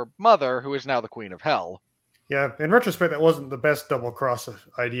of her mother, who is now the Queen of Hell. Yeah, in retrospect, that wasn't the best double-cross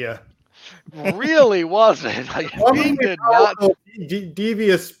idea. Really wasn't. Like, Bean did not.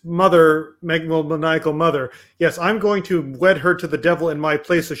 Devious mother, megalomaniacal mother. Yes, I'm going to wed her to the devil in my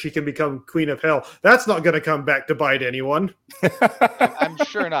place so she can become queen of hell. That's not going to come back to bite anyone. I'm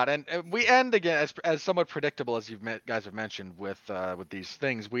sure not. And we end again as somewhat predictable as guys have mentioned with these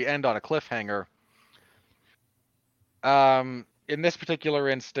things. We end on a cliffhanger. In this particular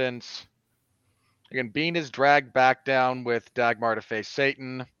instance, again, Bean is dragged back down with Dagmar to face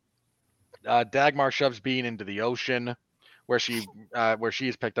Satan. Dagmar shoves Bean into the ocean, where she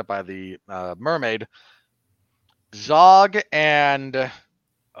is picked up by the mermaid. Zog and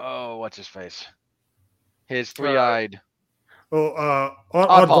what's his face? His three-eyed.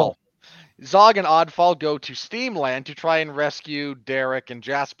 Oddball. Zog and Oddfall go to Steamland to try and rescue Derek and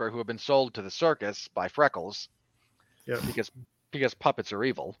Jasper, who have been sold to the circus by Freckles. Yeah, because puppets are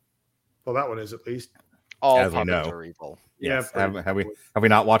evil. Well, that one is at least. All As puppets are evil. Yes. Yeah, have we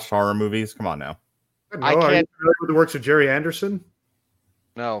not watched horror movies? Come on now. I can't. Are you familiar with the works of Jerry Anderson?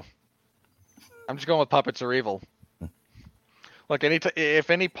 No. I'm just going with puppets are evil. Look, if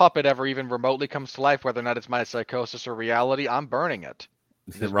any puppet ever even remotely comes to life, whether or not it's my psychosis or reality, I'm burning it.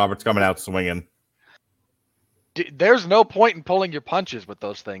 Robert's coming out swinging. There's no point in pulling your punches with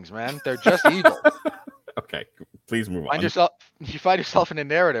those things, man. They're just evil. Okay, please move on. You find yourself in a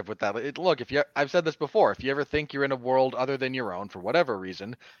narrative with that. Look, I've said this before. If you ever think you're in a world other than your own for whatever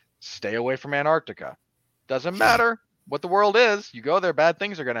reason, stay away from Antarctica. Doesn't matter what the world is. You go there, bad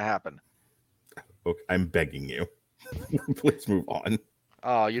things are going to happen. Okay, I'm begging you. Please move on.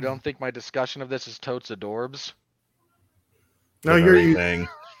 Oh, you don't think my discussion of this is totes adorbs? No, you're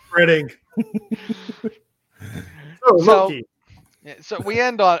spreading. So we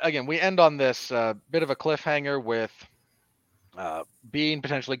end on this bit of a cliffhanger with Bean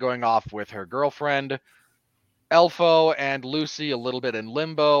potentially going off with her girlfriend, Elfo and Lucy a little bit in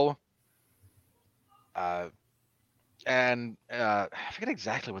limbo, and I forget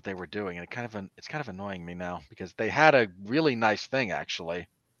exactly what they were doing, and it's kind of annoying me now because they had a really nice thing actually.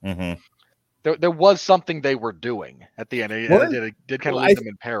 Mm-hmm. There was something they were doing at the end. It did kind of leave them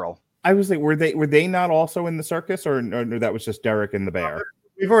in peril. I was like, were they not also in the circus, or that was just Derek and the bear?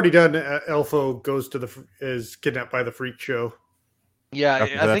 We've already done. Elfo goes to is kidnapped by the freak show. Yeah,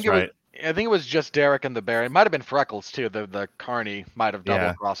 I think it was just Derek and the bear. It might have been Freckles too. The carny might have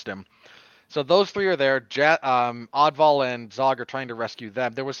double crossed him. So those three are there. Oddball and Zog are trying to rescue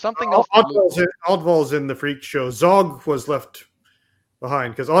them. There was something else. Oddball's in the freak show. Zog was left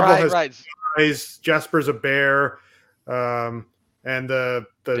behind because Oddball has eyes. Jasper's a bear. And the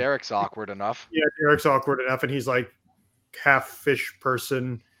Derek's awkward enough. Yeah, Derek's awkward enough, and he's like half fish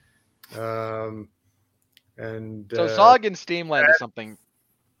person. So Zog and Steamland is something.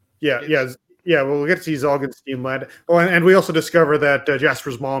 Yeah. Well, we'll get to see Zog and Steamland. Oh, and we also discover that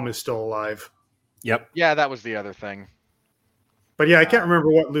Jasper's mom is still alive. Yep. Yeah, that was the other thing. But yeah, I can't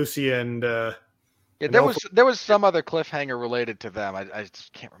remember what Lucy and. There was some other cliffhanger related to them. I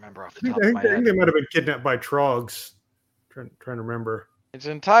just can't remember off the top of my head. I think they might have been kidnapped by Trogs. Trying to remember. It's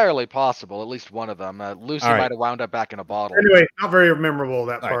entirely possible. At least one of them. Lucy might have wound up back in a bottle. Anyway, not very memorable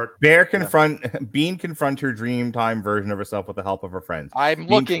that part. Right. Bean confront her Dreamtime version of herself with the help of her friends. I'm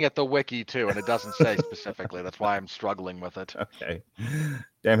looking at the wiki too, and it doesn't say specifically. That's why I'm struggling with it. Okay.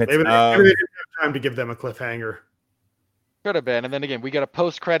 Damn it. Maybe they didn't have time to give them a cliffhanger. Could have been. And then again, we get a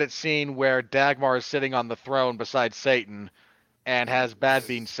post-credit scene where Dagmar is sitting on the throne beside Satan and has Bad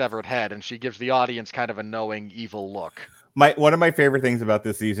Bean's severed head, and she gives the audience kind of a knowing, evil look. One of my favorite things about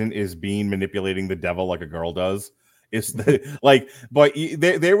this season is Bean manipulating the devil like a girl does. It's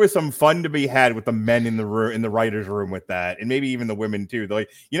there was some fun to be had with the men in the room, in the writers' room, with that, and maybe even the women too. They're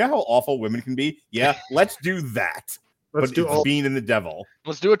like, you know how awful women can be? Yeah, let's do that. Let's do Bean and the devil.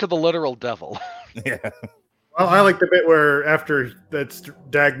 Let's do it to the literal devil. Yeah. Well, I like the bit where after that's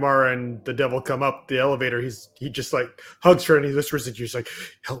Dagmar and the devil come up the elevator, he just like hugs her and he whispers at you, he's like,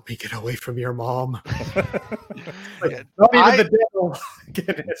 "Help me get away from your mom." Not even the devil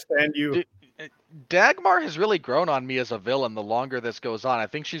can stand you. Dagmar has really grown on me as a villain the longer this goes on. I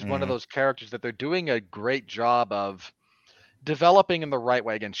think she's one of those characters that they're doing a great job of developing in the right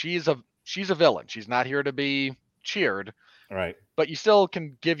way. Again, she's a villain. She's not here to be cheered. Right. But you still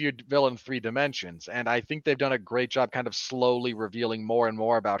can give your villain 3 dimensions. And I think they've done a great job kind of slowly revealing more and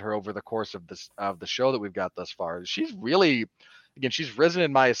more about her over the course of the show that we've got thus far. She's really, again, she's risen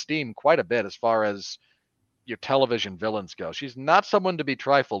in my esteem quite a bit as far as your television villains go. She's not someone to be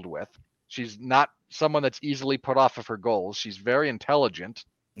trifled with. She's not someone that's easily put off of her goals. She's very intelligent.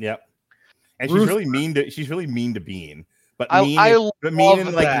 Yep. And she's really mean to Bean. But I mean in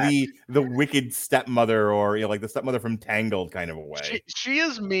love like that. the wicked stepmother, or like the stepmother from Tangled kind of a way. She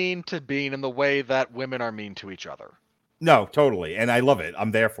is mean to Bean in the way that women are mean to each other. No, totally, and I love it. I'm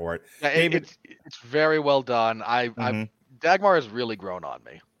there for it. Yeah, David, it's very well done. Dagmar has really grown on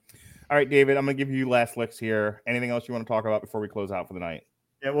me. all right, David, I'm gonna give you last licks here. Anything else you want to talk about before we close out for the night?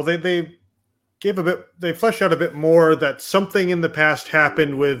 Yeah, well, they gave a bit. They fleshed out a bit more that something in the past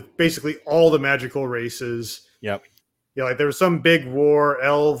happened with basically all the magical races. Yep. Yeah, like there was some big war: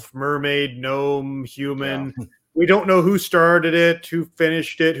 elf, mermaid, gnome, human. Yeah. We don't know who started it, who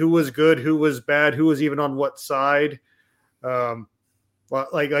finished it, who was good, who was bad, who was even on what side. Well,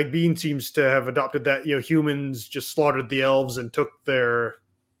 like Bean seems to have adopted that. Humans just slaughtered the elves and took their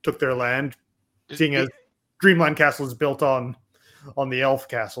land, seeing as Dreamland Castle is built on the elf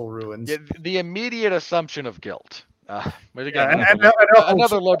castle ruins. Yeah, the immediate assumption of guilt. But again,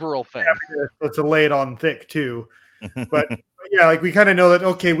 another liberal thing. To lay it on thick too. But yeah, like we kind of know that,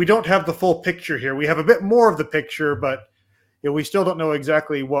 okay, we don't have the full picture here. We have a bit more of the picture, but we still don't know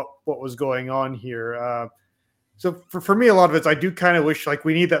exactly what was going on here. So for me, a lot of it, I do kind of wish, like,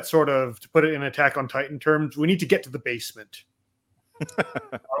 we need that sort of, to put it in Attack on Titan terms, we need to get to the basement.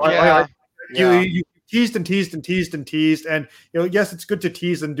 You teased and teased and teased and teased, and yes, it's good to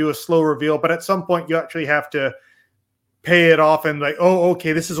tease and do a slow reveal, but at some point you actually have to pay it off and like, oh,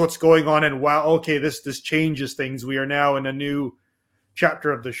 okay, this is what's going on, and wow, okay, this changes things. We are now in a new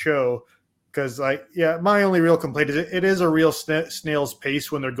chapter of the show. Because my only real complaint is it is a real snail's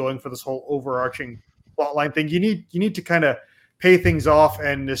pace when they're going for this whole overarching plotline thing. You need to kind of pay things off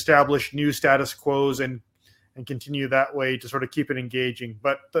and establish new status quos and continue that way to sort of keep it engaging.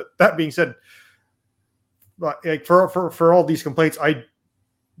 But that being said, like for all these complaints,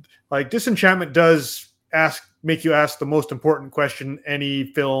 Disenchantment does make you ask the most important question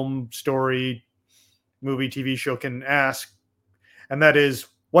any film, story, movie, TV show can ask, and that is,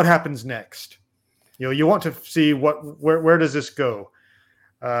 what happens next? You want to see where does this go?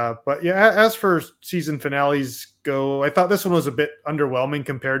 But yeah, as for season finales go, I thought this one was a bit underwhelming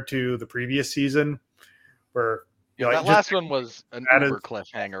compared to the previous season, where that last one was an uber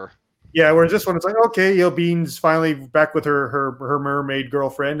cliffhanger. Yeah, whereas this one, it's like, okay, Bean's finally back with her mermaid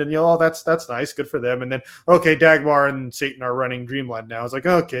girlfriend, and that's nice, good for them. And then, okay, Dagmar and Satan are running Dreamland now. It's like,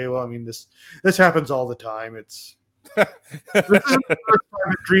 okay, well, I mean, this happens all the time. This is the first time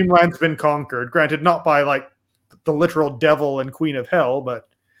that Dreamland's been conquered. Granted, not by like the literal devil and queen of hell, but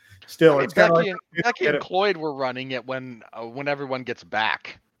still, it's Becky and Cloyd were running it when everyone gets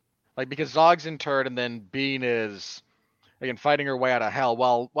back, like, because Zog's interred and then Bean is again fighting her way out of hell.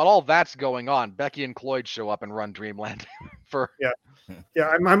 While all that's going on, Becky and Cloyd show up and run Dreamland for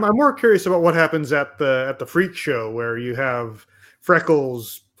I'm more curious about what happens at the freak show where you have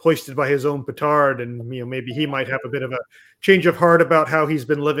Freckles hoisted by his own petard, and maybe he might have a bit of a change of heart about how he's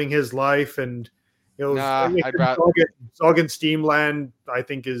been living his life, and Zog and Steamland, I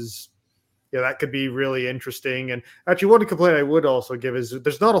think, is that could be really interesting. And actually, one complaint I would also give is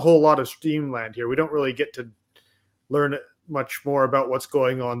there's not a whole lot of Steamland here. We don't really get to learn much more about what's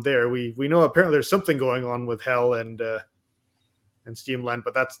going on there. We know apparently there's something going on with Hell and Steamland,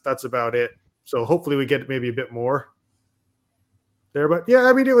 but that's about it. So hopefully we get maybe a bit more there. But yeah,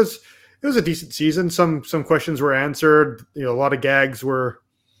 I mean, it was a decent season. Some questions were answered. A lot of gags were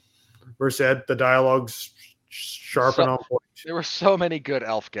said. The dialogue's sharp and on point. There were so many good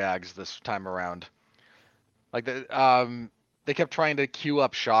elf gags this time around. Like they kept trying to queue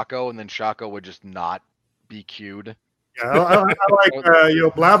up Shaco, and then Shaco would just not be queued. Yeah, I like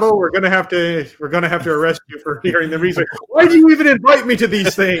Blavo. We're gonna have to arrest you for hearing the reason. Why do you even invite me to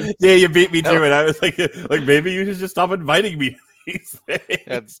these things? Yeah, you beat me to it. I was like maybe you should just stop inviting me to these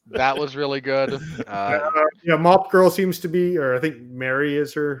things. That was really good. Mop Girl seems to be, or I think Mary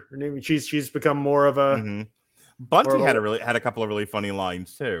is her name. She's become more of a. Mm-hmm. Bunty had a couple of really funny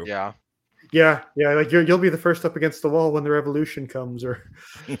lines too. Yeah. Like you'll be the first up against the wall when the revolution comes, or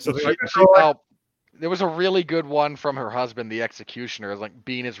something like that. There was a really good one from her husband, the executioner. Like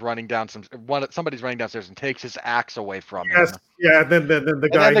Bean is running down somebody's running downstairs and takes his axe away from him. Yeah. Then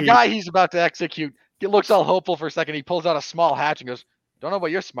the guy he's about to execute, he looks all hopeful for a second. He pulls out a small hatch and goes, "Don't know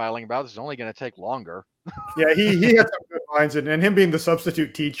what you're smiling about. This is only going to take longer." Yeah, he had some good lines, and him being the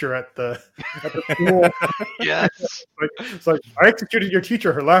substitute teacher at the school. Yes, it's like, I executed your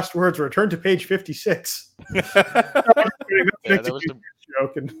teacher. Her last words were, "Return to page 56."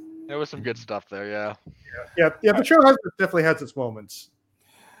 There was some good stuff there. Yeah. The show definitely has its moments.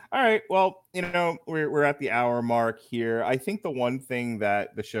 All right. Well, we're at the hour mark here. I think the one thing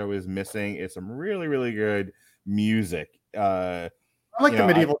that the show is missing is some really, really good music. I like the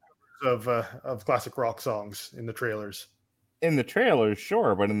medieval covers of classic rock songs in the trailers. In the trailers,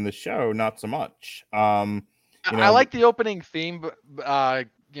 sure, but in the show, not so much. I like the opening theme, but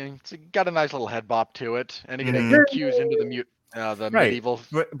it's got a nice little head bop to it, and again, it cues into the right. medieval.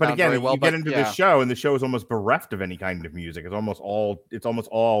 But again, very well, you get into the show, and the show is almost bereft of any kind of music. It's almost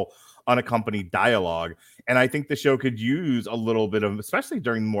all unaccompanied dialogue, and I think the show could use a little bit of, especially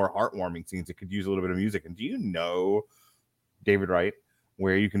during more heartwarming scenes, it could use a little bit of music. And do you know, David Wright,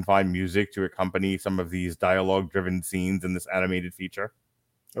 where you can find music to accompany some of these dialogue-driven scenes in this animated feature?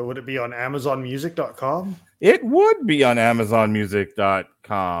 Or would it be on AmazonMusic.com? It would be on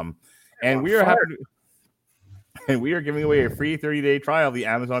AmazonMusic.com, and we are giving away a free 30-day trial of the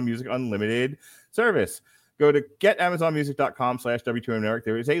Amazon Music Unlimited service. Go to getamazonmusic.com/W2M Network.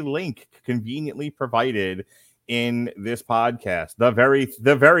 There is a link conveniently provided in this podcast, the very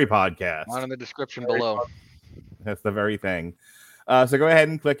podcast. On in the description below. That's the very thing. So go ahead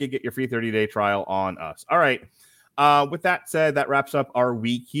and click it, get your free 30-day trial on us. All right. With that said, that wraps up our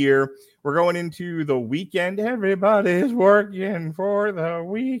week here. We're going into the weekend. Everybody's working for the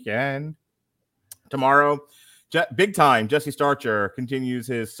weekend. Tomorrow, big time, Jesse Starcher continues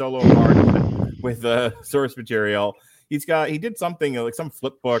his solo march with the source material. He did something like some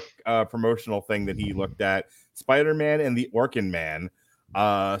flip book promotional thing that he looked at, Spider-Man and the Orkin Man.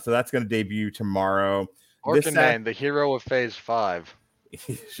 So that's going to debut tomorrow. Orkin Man, the hero of Phase 5.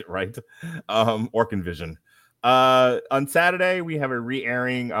 Right. Orkin Vision. On Saturday, we have a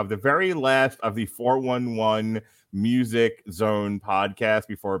re-airing of the very last of the 411 Music Zone podcast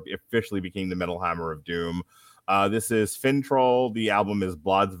before it officially became the Metal Hammer of Doom. This is Fintroll. The album is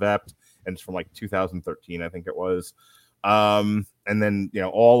Blodsvept, and it's from like 2013, I think it was. And then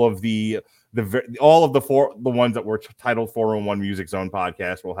all of the ones that were titled 401 Music Zone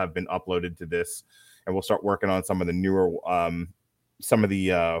podcast will have been uploaded to this, and we'll start working on some of the newer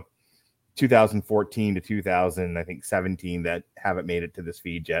 2014 to 2017 that haven't made it to this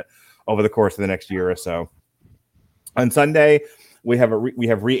feed yet over the course of the next year or so. On Sunday, we have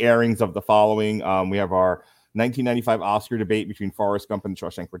re-airings of the following. We have our 1995 Oscar debate between Forrest Gump and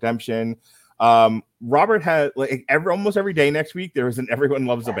Shawshank Redemption. Robert has almost every day next week there is an Everyone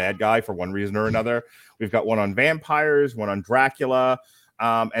Loves a Bad Guy for one reason or another. We've got one on vampires, one on Dracula.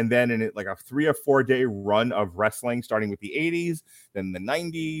 And then in a 3 or 4 day run of wrestling, starting with the 80s, then the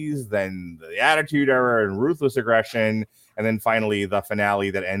 90s, then the Attitude Era and Ruthless Aggression, and then finally the finale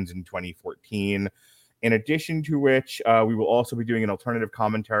that ends in 2014. In addition to which, we will also be doing an alternative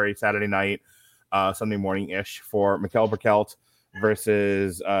commentary Saturday night, Sunday morning-ish for Mikkel Berkelt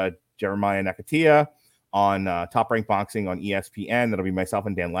versus Jeremiah Nakatia on Top Rank Boxing on ESPN. That'll be myself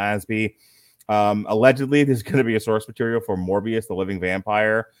and Dan Lasby. Allegedly, there's going to be a source material for Morbius, the Living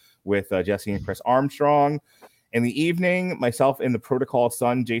Vampire, with Jesse and Chris Armstrong. In the evening, myself and the Protocol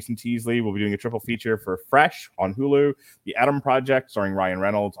son, Jason Teasley, will be doing a triple feature for Fresh on Hulu, The Atom Project, starring Ryan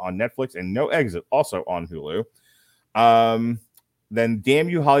Reynolds on Netflix, and No Exit, also on Hulu. Then Damn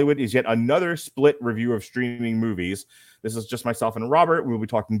You Hollywood is yet another split review of streaming movies. This is just myself and Robert. We'll be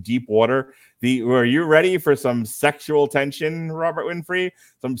talking Deep Water. Are you ready for some sexual tension, Robert Winfrey?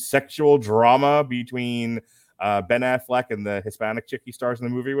 Some sexual drama between Ben Affleck and the Hispanic chick he stars in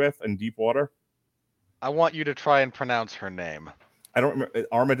the movie with in Deep Water? I want you to try and pronounce her name. I don't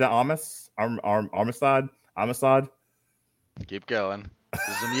remember. Amistad? Keep going. This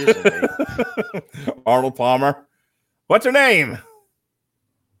is amusing me. Arnold Palmer. What's her name?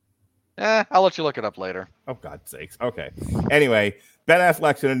 I'll let you look it up later. Oh, God's sakes. Okay. Anyway, Ben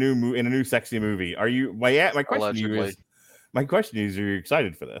Affleck's in a new sexy movie. Are you? My question is, are you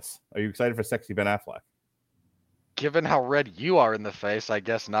excited for this? Are you excited for sexy Ben Affleck? Given how red you are in the face, I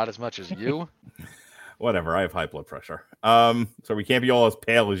guess not as much as you. Whatever. I have high blood pressure. So we can't be all as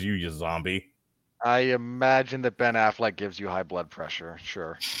pale as you zombie. I imagine that Ben Affleck gives you high blood pressure.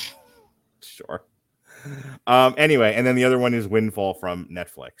 Sure. Anyway, and then the other one is Windfall from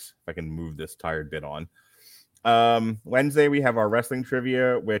Netflix. If I can move this tired bit on. Wednesday, we have our wrestling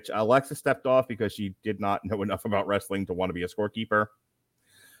trivia, which Alexa stepped off because she did not know enough about wrestling to want to be a scorekeeper.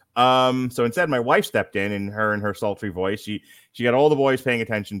 So instead, my wife stepped in her sultry voice. She got all the boys paying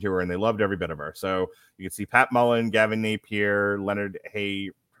attention to her, and they loved every bit of her. So you can see Pat Mullen, Gavin Napier, Leonard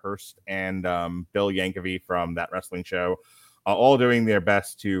Hayhurst, and Bill Yankovic from That Wrestling Show. All doing their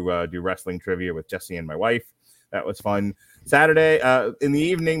best to do wrestling trivia with Jesse and my wife. That was fun. Saturday, in the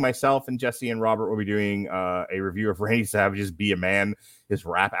evening, myself and Jesse and Robert will be doing a review of Randy Savage's Be a Man, his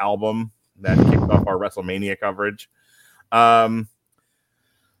rap album that kicked off our WrestleMania coverage.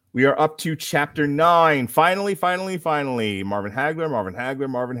 We are up to Chapter 9. Finally, Marvin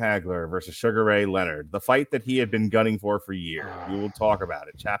Hagler versus Sugar Ray Leonard. The fight that he had been gunning for years. We will talk about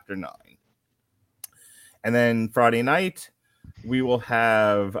it. Chapter 9. And then Friday night, We will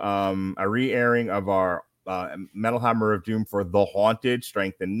have a re-airing of our Metal Hammer of Doom for The Haunted,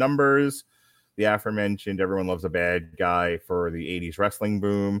 Strength in Numbers. The aforementioned Everyone Loves a Bad Guy for the 80s wrestling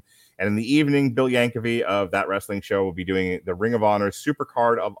boom. And in the evening, Bill Yankovic of That Wrestling Show will be doing the Ring of Honor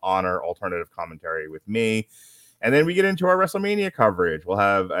Supercard of Honor alternative commentary with me. And then we get into our WrestleMania coverage. We'll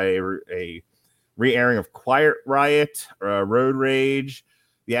have a re-airing of Quiet Riot, Road Rage,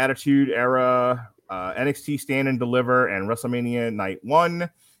 The Attitude Era, NXT Stand and Deliver, and WrestleMania Night 1.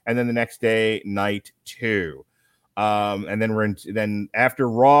 And then the next day, Night 2. And then then after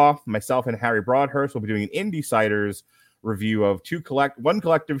Raw, myself and Harry Broadhurst will be doing an Indie-Siders review of one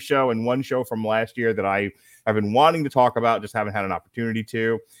collective show and one show from last year that I have been wanting to talk about, just haven't had an opportunity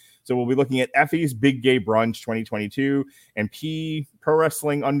to. So we'll be looking at Effie's Big Gay Brunch 2022 and Pro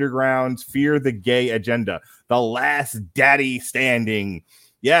Wrestling Underground's Fear the Gay Agenda, the last daddy standing.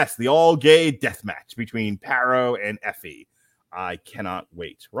 Yes, the all-gay death match between Paro and Effie. I cannot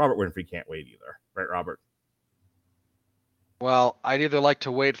wait. Robert Winfrey can't wait either. Right, Robert? Well, I'd either like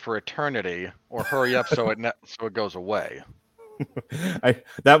to wait for eternity or hurry up so it goes away. I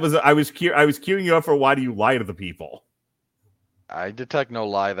was queuing you up for why do you lie to the people? I detect no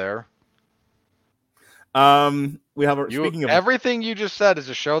lie there. We have speaking of everything you just said is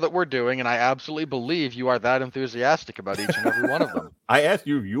a show that we're doing, and I absolutely believe you are that enthusiastic about each and every one of them. I asked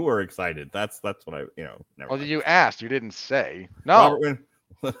you if you were excited. That's what I never. Well, you asked. You didn't say. No.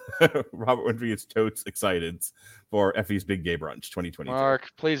 Robert Winfrey is totes excited for Effie's Big Gay Brunch 2022.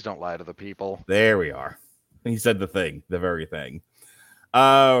 Mark, please don't lie to the people. There we are. He said the very thing.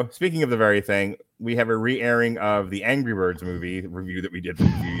 Speaking of the very thing, we have a re-airing of the Angry Birds movie review that we did from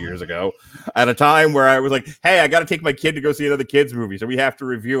a few years ago at a time where I was like, hey, I got to take my kid to go see another kid's movie, so we have to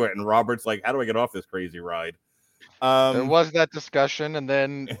review it. And Robert's like, how do I get off this crazy ride? There was that discussion, and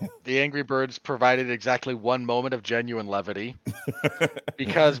then the Angry Birds provided exactly one moment of genuine levity.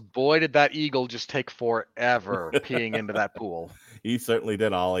 Because boy, did that eagle just take forever peeing into that pool. He certainly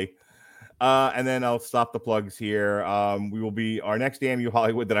did, Ollie. And then I'll stop the plugs here. We will be our next AMU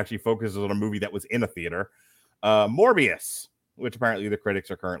Hollywood that actually focuses on a movie that was in a theater. Morbius, which apparently the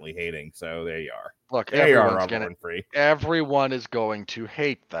critics are currently hating. So there you are. Look, there everyone is going to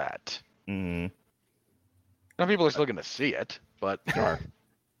hate that. Mm-hmm. Some people are still going to see it, but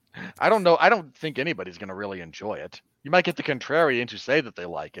I don't know. I don't think anybody's going to really enjoy it. You might get the contrarians who say that they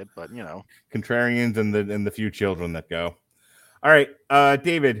like it, but contrarians and the few children that go. All right,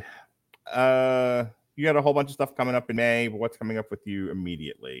 David. You got a whole bunch of stuff coming up in May, but what's coming up with you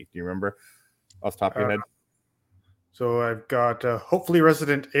immediately? Do you remember off the top of your head? So I've got hopefully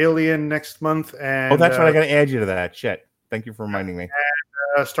Resident Alien next month, and that's right. I got to add you to that. Shit. Thank you for reminding me.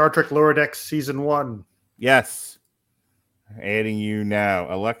 And Star Trek Lower Decks Season 1. Yes. Adding you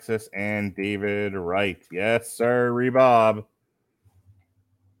now. Alexis and David Wright. Yes, sir. Rebob.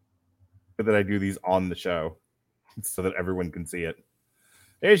 Good that I do these on the show so that everyone can see it.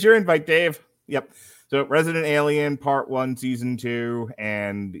 There's your invite, Dave. Yep. So Resident Alien Part 1, Season 2,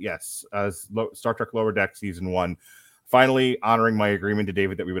 and yes, Star Trek Lower Deck Season 1. Finally honoring my agreement to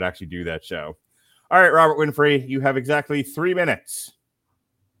David that we would actually do that show. All right, Robert Winfrey, you have exactly 3 minutes.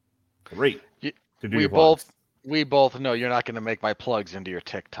 Great. To do we both know you're not going to make my plugs into your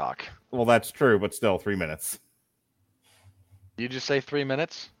TikTok. Well, that's true, but still 3 minutes. You just say 3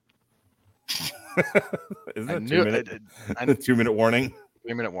 minutes? Isn't it 2 minutes? A 2 minute warning?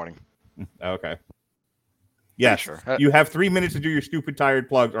 3 minute warning. Okay. Yes. Sure. You have 3 minutes to do your stupid tired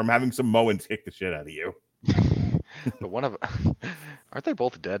plugs, or I'm having some Samoans kick the shit out of you. But aren't they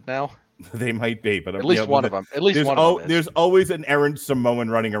both dead now? They might be, but at least one of them. At least one of them. There's always an errant Samoan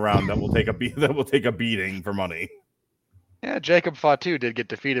running around that will take a beating for money. Yeah, Jacob Fatu did get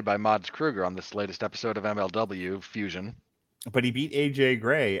defeated by Mods Kruger on this latest episode of MLW Fusion. But he beat AJ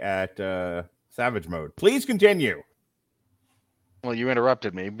Gray at Savage Mode. Please continue. Well, you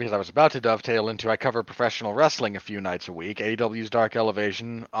interrupted me because I was about to dovetail into I cover professional wrestling a few nights a week. AEW's Dark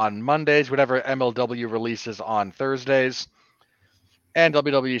Elevation on Mondays, whatever MLW releases on Thursdays, and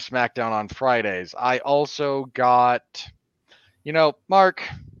WWE SmackDown on Fridays. I also got, Mark,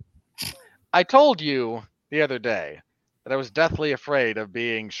 I told you the other day that I was deathly afraid of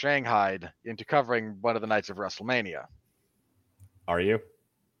being shanghaied into covering one of the nights of WrestleMania. Are you?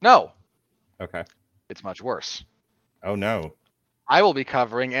 No. Okay. It's much worse. Oh, no. I will be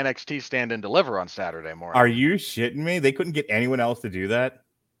covering NXT Stand and Deliver on Saturday morning. Are you shitting me? They couldn't get anyone else to do that?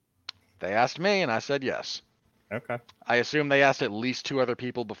 They asked me, and I said yes. Okay. I assume they asked at least 2 other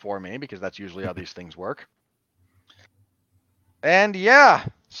people before me, because that's usually how these things work. And yeah,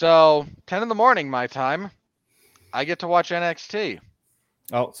 so 10 in the morning my time, I get to watch NXT.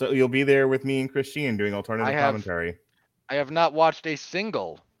 Oh, so you'll be there with me and Christine doing alternative commentary. I have not watched a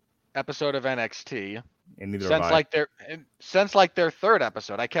single episode of NXT And neither since have I. like their third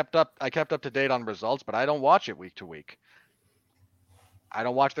episode. I kept up to date on results, but I don't watch it week to week. I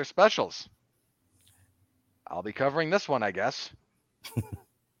don't watch their specials. I'll be covering this one, I guess.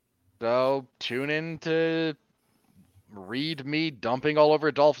 So tune in to read me dumping all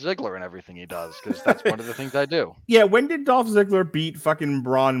over Dolph Ziggler and everything he does, because that's one of the things I do. Yeah, when did Dolph Ziggler beat fucking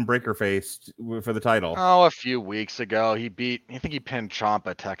Braun Breakerface for the title? Oh, a few weeks ago. I think he pinned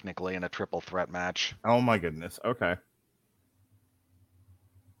Ciampa technically in a triple threat match. Oh my goodness. Okay.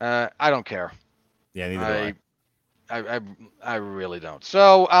 I don't care. Yeah, neither do I really don't.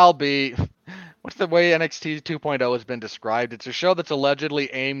 So I'll be. What's the way NXT 2.0 has been described? It's a show that's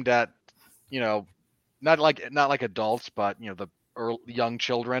allegedly aimed at, not like adults, but the young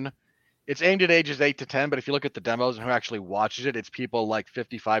children. It's aimed at ages 8 to 10, but if you look at the demos and who actually watches it, it's people like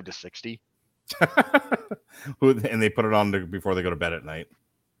 55 to 60. And they put it on before they go to bed at night.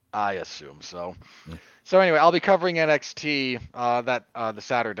 I assume so. So anyway, I'll be covering NXT the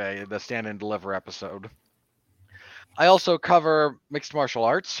Saturday, the Stand and Deliver episode. I also cover mixed martial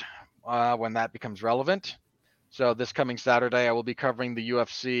arts when that becomes relevant. So this coming Saturday, I will be covering the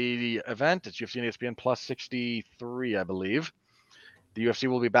UFC event. It's UFC and ESPN Plus 63, I believe. The UFC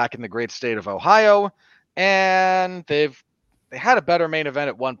will be back in the great state of Ohio, and they had a better main event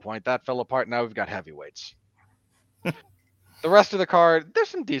at one point. That fell apart. Now we've got heavyweights. The rest of the card, there's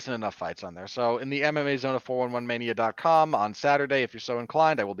some decent enough fights on there. So in the MMA zone of 411mania.com on Saturday, if you're so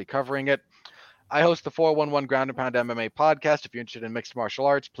inclined, I will be covering it. I host the 411 Ground and Pound MMA podcast. If you're interested in mixed martial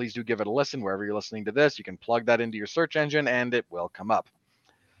arts, please do give it a listen wherever you're listening to this. You can plug that into your search engine and it will come up.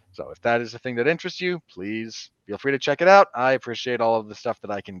 So if that is a thing that interests you, please feel free to check it out. I appreciate all of the stuff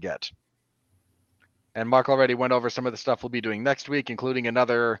that I can get. And Mark already went over some of the stuff we'll be doing next week, including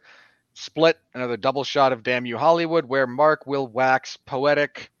another double shot of Damn You Hollywood, where Mark will wax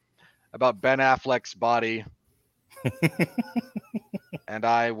poetic about Ben Affleck's body. And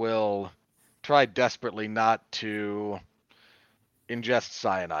I will try desperately not to ingest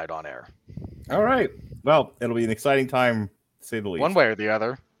cyanide on air. All right. Well, it'll be an exciting time, to say the least. One way or the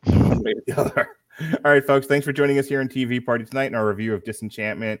other. One way or the other. All right, folks. Thanks for joining us here on TV Party tonight in our review of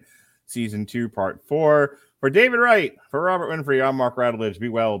Disenchantment Season 2, Part 4. For David Wright, for Robert Winfrey, I'm Mark Radulich. Be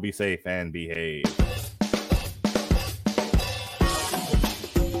well, be safe, and behave.